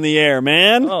you on the air,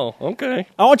 man. Oh, okay.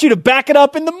 I want you to back it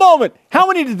up in the moment. How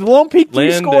many did the Lone Peak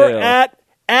 3 score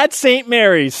at St.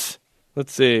 Mary's?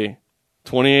 Let's see.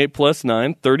 28 plus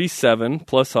 9, 37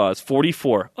 plus Haas,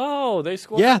 44. Oh, they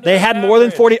scored. Yeah, under they had average. more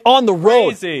than 40 on the road.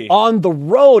 Crazy. On the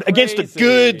road against a Crazy.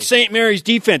 good St. Mary's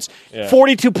defense. Yeah.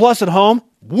 42 plus at home,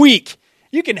 weak.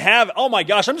 You can have, oh my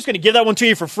gosh, I'm just going to give that one to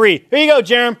you for free. Here you go,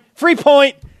 Jarom. Free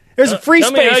point. There's a free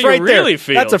tell me how space you right really there.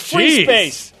 feel. That's a free Jeez.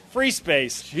 space. Free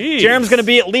space. Jeez. Jarom's going to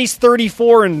be at least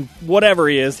 34 and whatever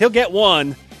he is. He'll get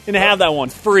one and have that one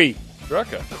free.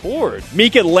 Struck a chord.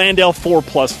 Mika Landale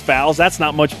 4+ fouls. That's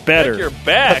not much better. Check your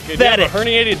back. Did you have a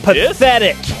herniated disc?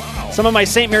 Pathetic. Wow. Some of my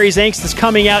St. Mary's angst is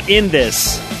coming out in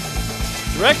this.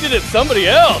 Directed at somebody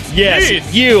else. Yes,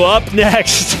 Jeez. you up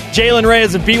next. Jalen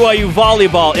Reyes of BYU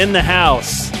Volleyball in the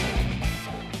house.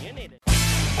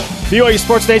 BYU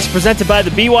Sports Nation presented by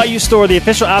the BYU Store, the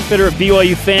official outfitter of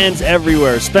BYU fans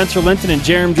everywhere. Spencer Linton and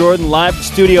Jarom Jordan live from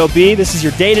Studio B. This is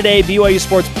your day-to-day BYU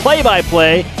Sports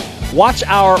play-by-play. Watch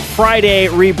our Friday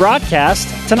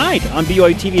rebroadcast tonight on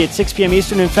BYU TV at 6 p.m.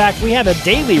 Eastern. In fact, we have a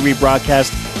daily rebroadcast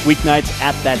weeknights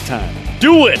at that time.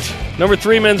 Do it! Number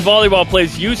 3 men's volleyball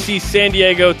plays UC San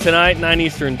Diego tonight, 9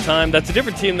 Eastern time. That's a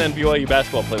different team than BYU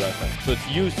basketball played last night. So it's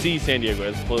UC San Diego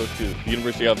as opposed to the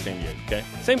University of San Diego, okay?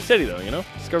 Same city, though, you know?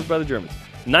 Discovered by the Germans.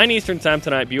 9 Eastern time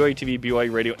tonight, BYU TV,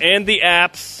 BYU Radio, and the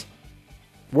apps.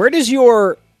 Where does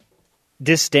your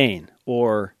disdain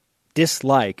or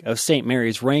dislike of St.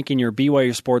 Mary's rank in your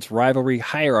BYU sports rivalry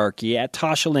hierarchy? At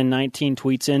Toshalin19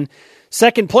 tweets in,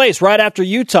 second place right after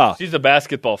Utah. She's a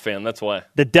basketball fan, that's why.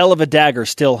 The Dell of a Dagger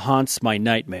still haunts my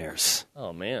nightmares.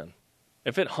 Oh, man.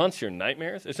 If it haunts your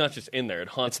nightmares, it's not just in there. It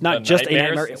haunts It's not the just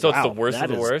nightmares, a nightmare. so Wow, it's the worst that of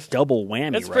the is worst. double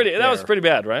whammy That's right pretty. there. That was pretty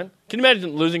bad, right? Can you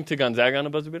imagine losing to Gonzaga on a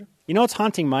buzzer beater? You know what's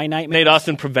haunting my nightmares? Nate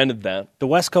Austin prevented that. The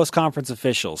West Coast Conference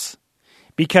officials.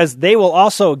 Because they will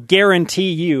also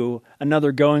guarantee you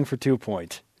another going for 2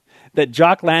 point. That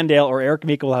Jock Landale or Eric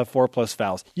Mika will have 4+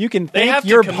 fouls. You can thank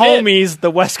your homies, the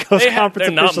West Coast Conference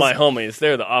they're officials. not my homies.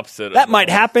 They're the opposite. That might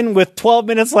happen with 12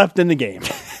 minutes left in the game.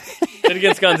 Did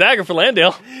against Gonzaga for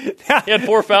Landale. He had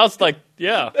 4 fouls. This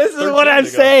is what I'm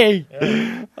saying.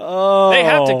 Yeah. Oh, they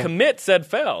have to commit said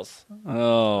fouls.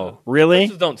 Oh,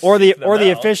 really? Or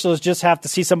the officials just have to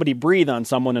see somebody breathe on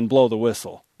someone and blow the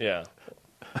whistle. Yeah.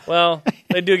 Well,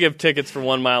 they do give tickets for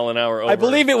 1 mile an hour over. I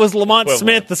believe it was Lamont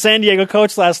Smith, the San Diego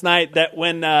coach last night, that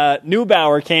when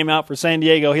Neubauer came out for San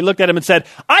Diego, he looked at him and said,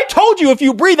 I told you if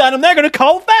you breathe on him, they're going to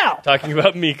call a foul. Talking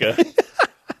about Mika.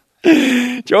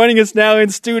 Joining us now in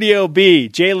Studio B,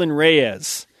 Jalen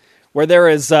Reyes, where there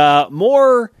is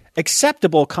more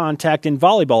acceptable contact in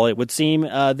volleyball, it would seem,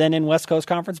 than in West Coast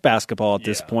Conference basketball at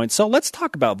this point. So let's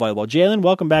talk about volleyball. Jalen,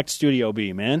 welcome back to Studio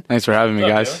B, man. Thanks for having me,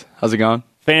 guys. Jalen? How's it going?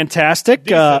 Fantastic.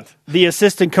 The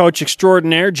assistant coach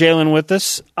extraordinaire, Jalen, with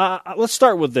us. Let's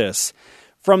start with this.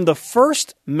 From the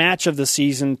first match of the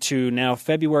season to now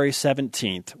February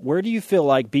 17th, where do you feel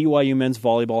like BYU men's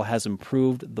volleyball has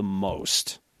improved the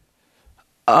most?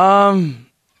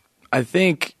 I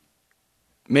think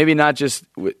maybe not just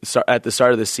at the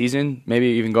start of the season, maybe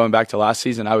even going back to last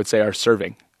season, I would say our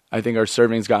serving. I think our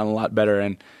serving's gotten a lot better,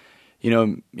 and you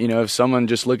know, if someone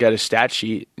just look at a stat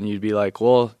sheet and you'd be like,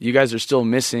 well, you guys are still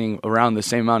missing around the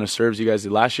same amount of serves you guys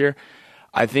did last year.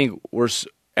 I think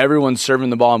everyone's serving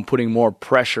the ball and putting more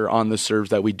pressure on the serves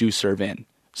that we do serve in.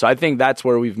 So I think that's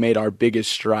where we've made our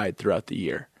biggest stride throughout the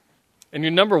year. And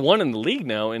you're number 1 in the league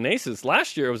now in aces.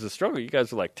 Last year it was a struggle. You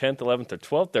guys were like 10th, 11th, or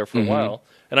 12th there for a while.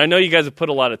 And I know you guys have put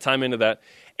a lot of time into that.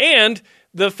 And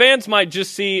the fans might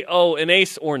just see, an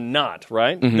ace or not,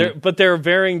 right? But there are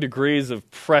varying degrees of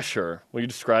pressure. Will you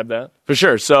describe that? For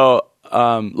sure. So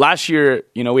last year,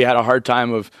 we had a hard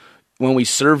time of when we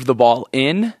served the ball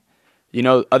in,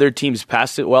 other teams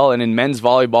passed it well. And in men's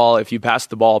volleyball, if you pass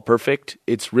the ball perfect,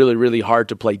 it's really, really hard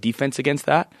to play defense against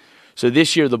that. So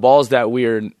this year, the balls that we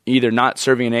are either not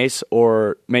serving an ace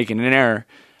or making an error,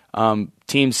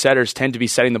 team setters tend to be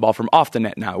setting the ball from off the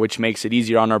net now, which makes it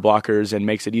easier on our blockers and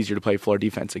makes it easier to play floor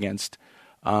defense against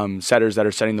setters that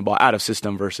are setting the ball out of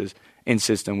system versus in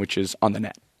system, which is on the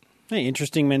net. Hey,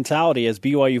 interesting mentality as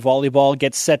BYU volleyball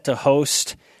gets set to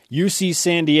host UC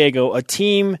San Diego, a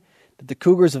team that the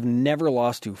Cougars have never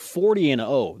lost to,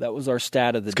 40-0. That was our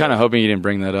stat of the day. Kind of hoping you didn't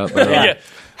bring that up.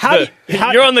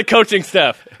 You're on the coaching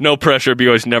staff. No pressure.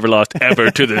 BYU's never lost ever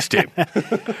to this team.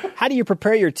 How do you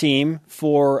prepare your team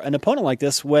for an opponent like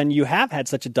this when you have had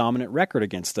such a dominant record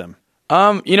against them?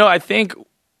 I think,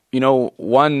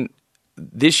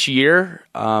 this year,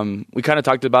 we kind of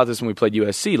talked about this when we played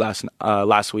USC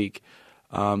last week.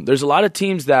 There's a lot of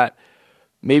teams that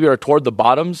maybe are toward the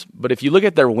bottoms, but if you look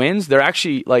at their wins, they're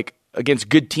actually like against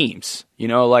good teams.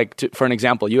 For an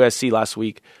example, USC last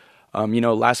week.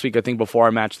 Last week I think before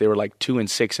our match they were like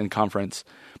 2-6 in conference,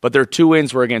 but their 2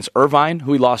 wins were against Irvine,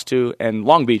 who we lost to, and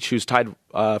Long Beach, who's tied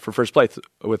for first place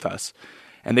with us,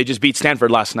 and they just beat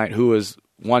Stanford last night, who was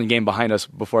 1 game behind us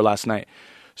before last night.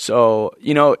 So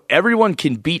everyone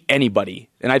can beat anybody,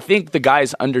 and I think the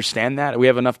guys understand that. We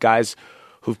have enough guys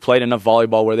who've played enough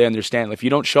volleyball where they understand if you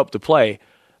don't show up to play,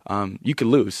 you can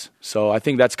lose. So I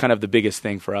think that's kind of the biggest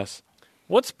thing for us.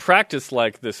 What's practice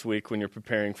like this week when you're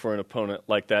preparing for an opponent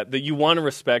like that you want to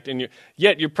respect, and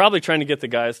yet you're probably trying to get the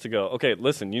guys to go, okay,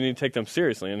 listen, you need to take them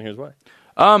seriously, and here's why.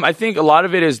 I think a lot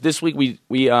of it is this week we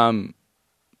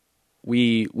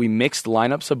mixed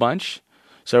lineups a bunch.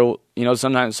 So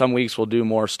sometimes some weeks we'll do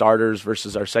more starters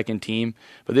versus our second team,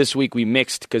 but this week we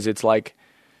mixed because it's like,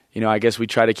 I guess we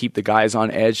try to keep the guys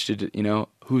on edge to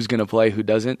who's going to play, who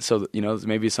doesn't. So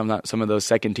maybe some of those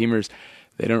second teamers,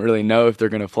 they don't really know if they're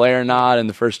going to play or not, and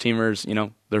the first teamers,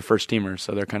 they're first teamers,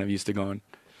 so they're kind of used to going.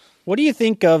 What do you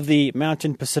think of the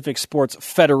Mountain Pacific Sports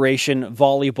Federation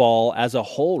volleyball as a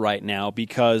whole right now?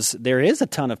 Because there is a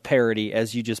ton of parity,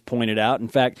 as you just pointed out. In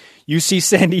fact, UC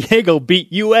San Diego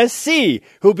beat USC,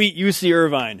 who beat UC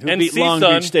Irvine, who beat Long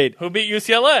Beach State, who beat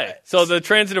UCLA. So the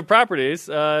transitive properties,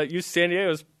 UC San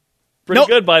Diego is pretty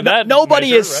good by that.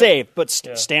 Nobody measure, is right? safe, but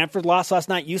Stanford lost last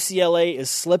night. UCLA is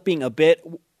slipping a bit.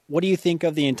 What do you think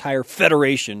of the entire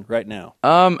federation right now?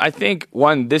 I think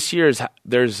this year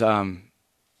there's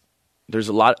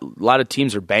a lot of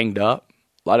teams are banged up.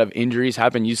 A lot of injuries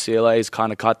happen. UCLA has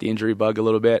kind of caught the injury bug a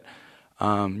little bit.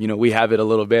 We have it a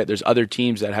little bit. There's other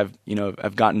teams that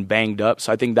have gotten banged up.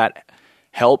 So I think that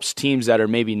helps teams that are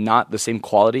maybe not the same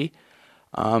quality.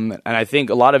 And I think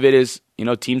a lot of it is,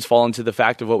 teams fall into the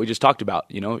fact of what we just talked about.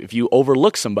 If you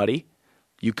overlook somebody,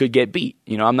 you could get beat.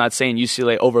 I'm not saying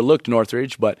UCLA overlooked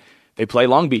Northridge, but they play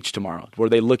Long Beach tomorrow. Were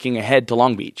they looking ahead to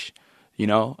Long Beach?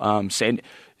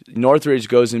 Northridge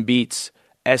goes and beats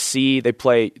SC. They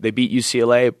beat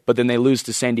UCLA, but then they lose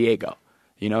to San Diego.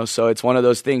 So it's one of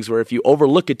those things where if you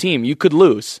overlook a team, you could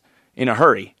lose in a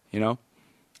hurry.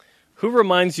 Who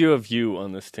reminds you of you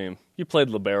on this team? You played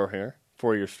libero here,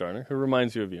 4-year starter. Who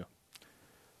reminds you of you?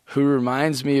 Who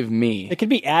reminds me of me? It could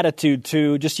be attitude,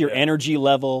 too, just your energy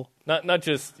level. Not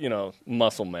just,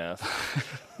 muscle mass.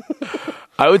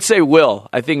 I would say Will.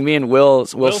 I think me and Will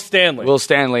Stanley. Will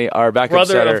Stanley, our backup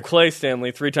brother setter. of Clay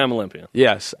Stanley, 3-time Olympian.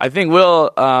 Yes. I think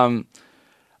Will, I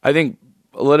think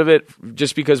a little bit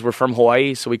just because we're from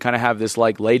Hawaii, so we kind of have this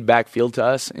laid-back feel to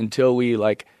us until we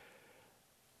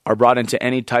are brought into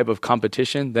any type of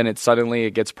competition. Then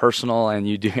it gets personal and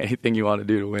you do anything you want to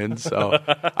do to win. So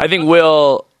I think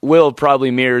Will probably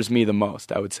mirrors me the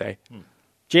most, I would say.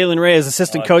 Jalen Reyes,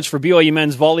 assistant coach for BYU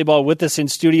men's volleyball, with us in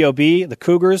Studio B. The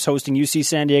Cougars hosting UC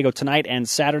San Diego tonight and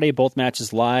Saturday. Both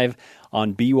matches live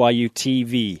on BYU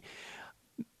TV.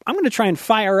 I'm going to try and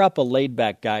fire up a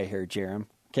laid-back guy here, Jarom.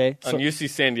 Okay? On UC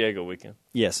San Diego weekend.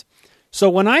 Yes. So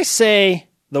when I say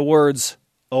the words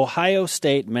Ohio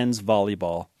State men's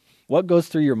volleyball, what goes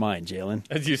through your mind, Jalen?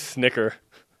 As you snicker.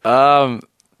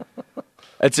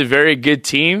 It's a very good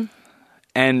team.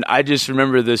 And I just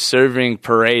remember the serving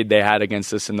parade they had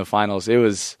against us in the finals.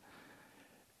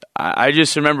 I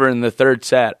just remember in the third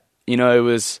set, it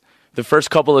was the first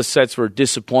couple of sets were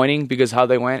disappointing because how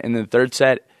they went. And then the third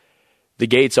set, the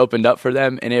gates opened up for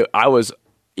them. And I was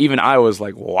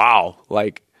like, wow,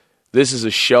 this is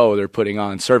a show they're putting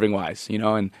on serving wise,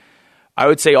 And I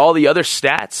would say all the other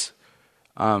stats,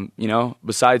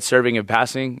 besides serving and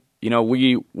passing,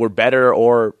 we were better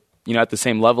or, at the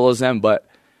same level as them. But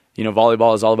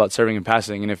volleyball is all about serving and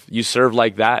passing. And if you serve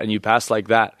like that and you pass like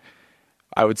that,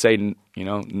 I would say,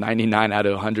 99 out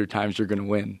of 100 times you're going to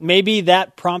win. Maybe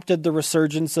that prompted the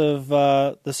resurgence of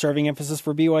the serving emphasis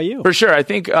for BYU. For sure. I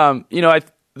think,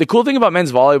 the cool thing about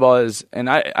men's volleyball is, and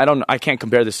I can't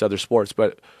compare this to other sports,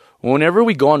 but whenever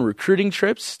we go on recruiting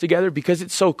trips together, because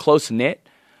it's so close-knit,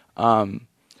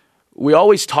 we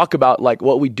always talk about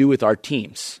what we do with our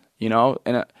teams,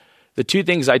 and the two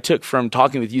things I took from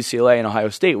talking with UCLA and Ohio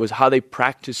State was how they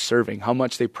practice serving, how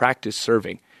much they practice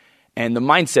serving, and the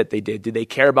mindset they did. Did they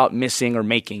care about missing or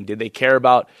making? Did they care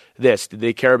about this? Did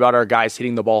they care about our guys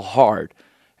hitting the ball hard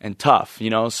and tough?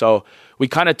 So we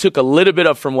kind of took a little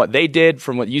bit from what they did,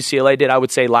 from what UCLA did. I would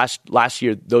say last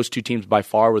year, those two teams by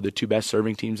far were the two best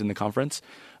serving teams in the conference.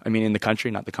 I mean, in the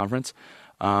country, not the conference.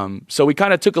 So we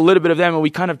kind of took a little bit of them and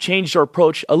we kind of changed our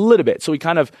approach a little bit. So we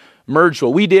kind of merged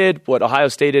what we did, what Ohio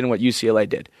State did, and what UCLA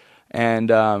did. And,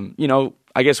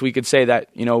 I guess we could say that,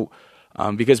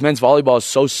 because men's volleyball is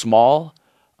so small,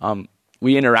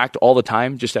 we interact all the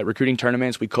time just at recruiting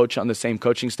tournaments. We coach on the same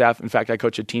coaching staff. In fact, I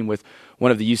coach a team with one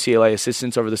of the UCLA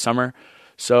assistants over the summer.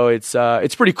 So it's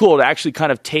pretty cool to actually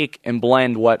kind of take and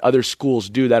blend what other schools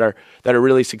do that are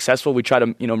really successful. We try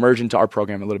to, merge into our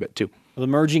program a little bit too. Well, the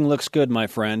merging looks good, my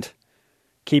friend.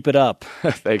 Keep it up.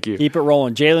 Thank you. Keep it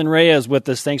rolling. Jalen Reyes with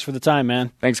us. Thanks for the time,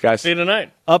 man. Thanks, guys. See you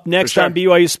tonight. Up next on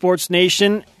BYU Sports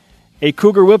Nation, a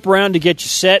Cougar whip around to get you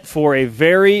set for a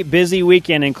very busy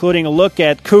weekend, including a look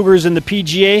at Cougars in the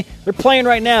PGA. They're playing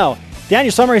right now.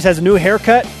 Daniel Summers has a new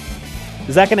haircut.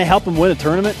 Is that going to help him win a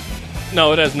tournament?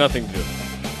 No, it has nothing to do.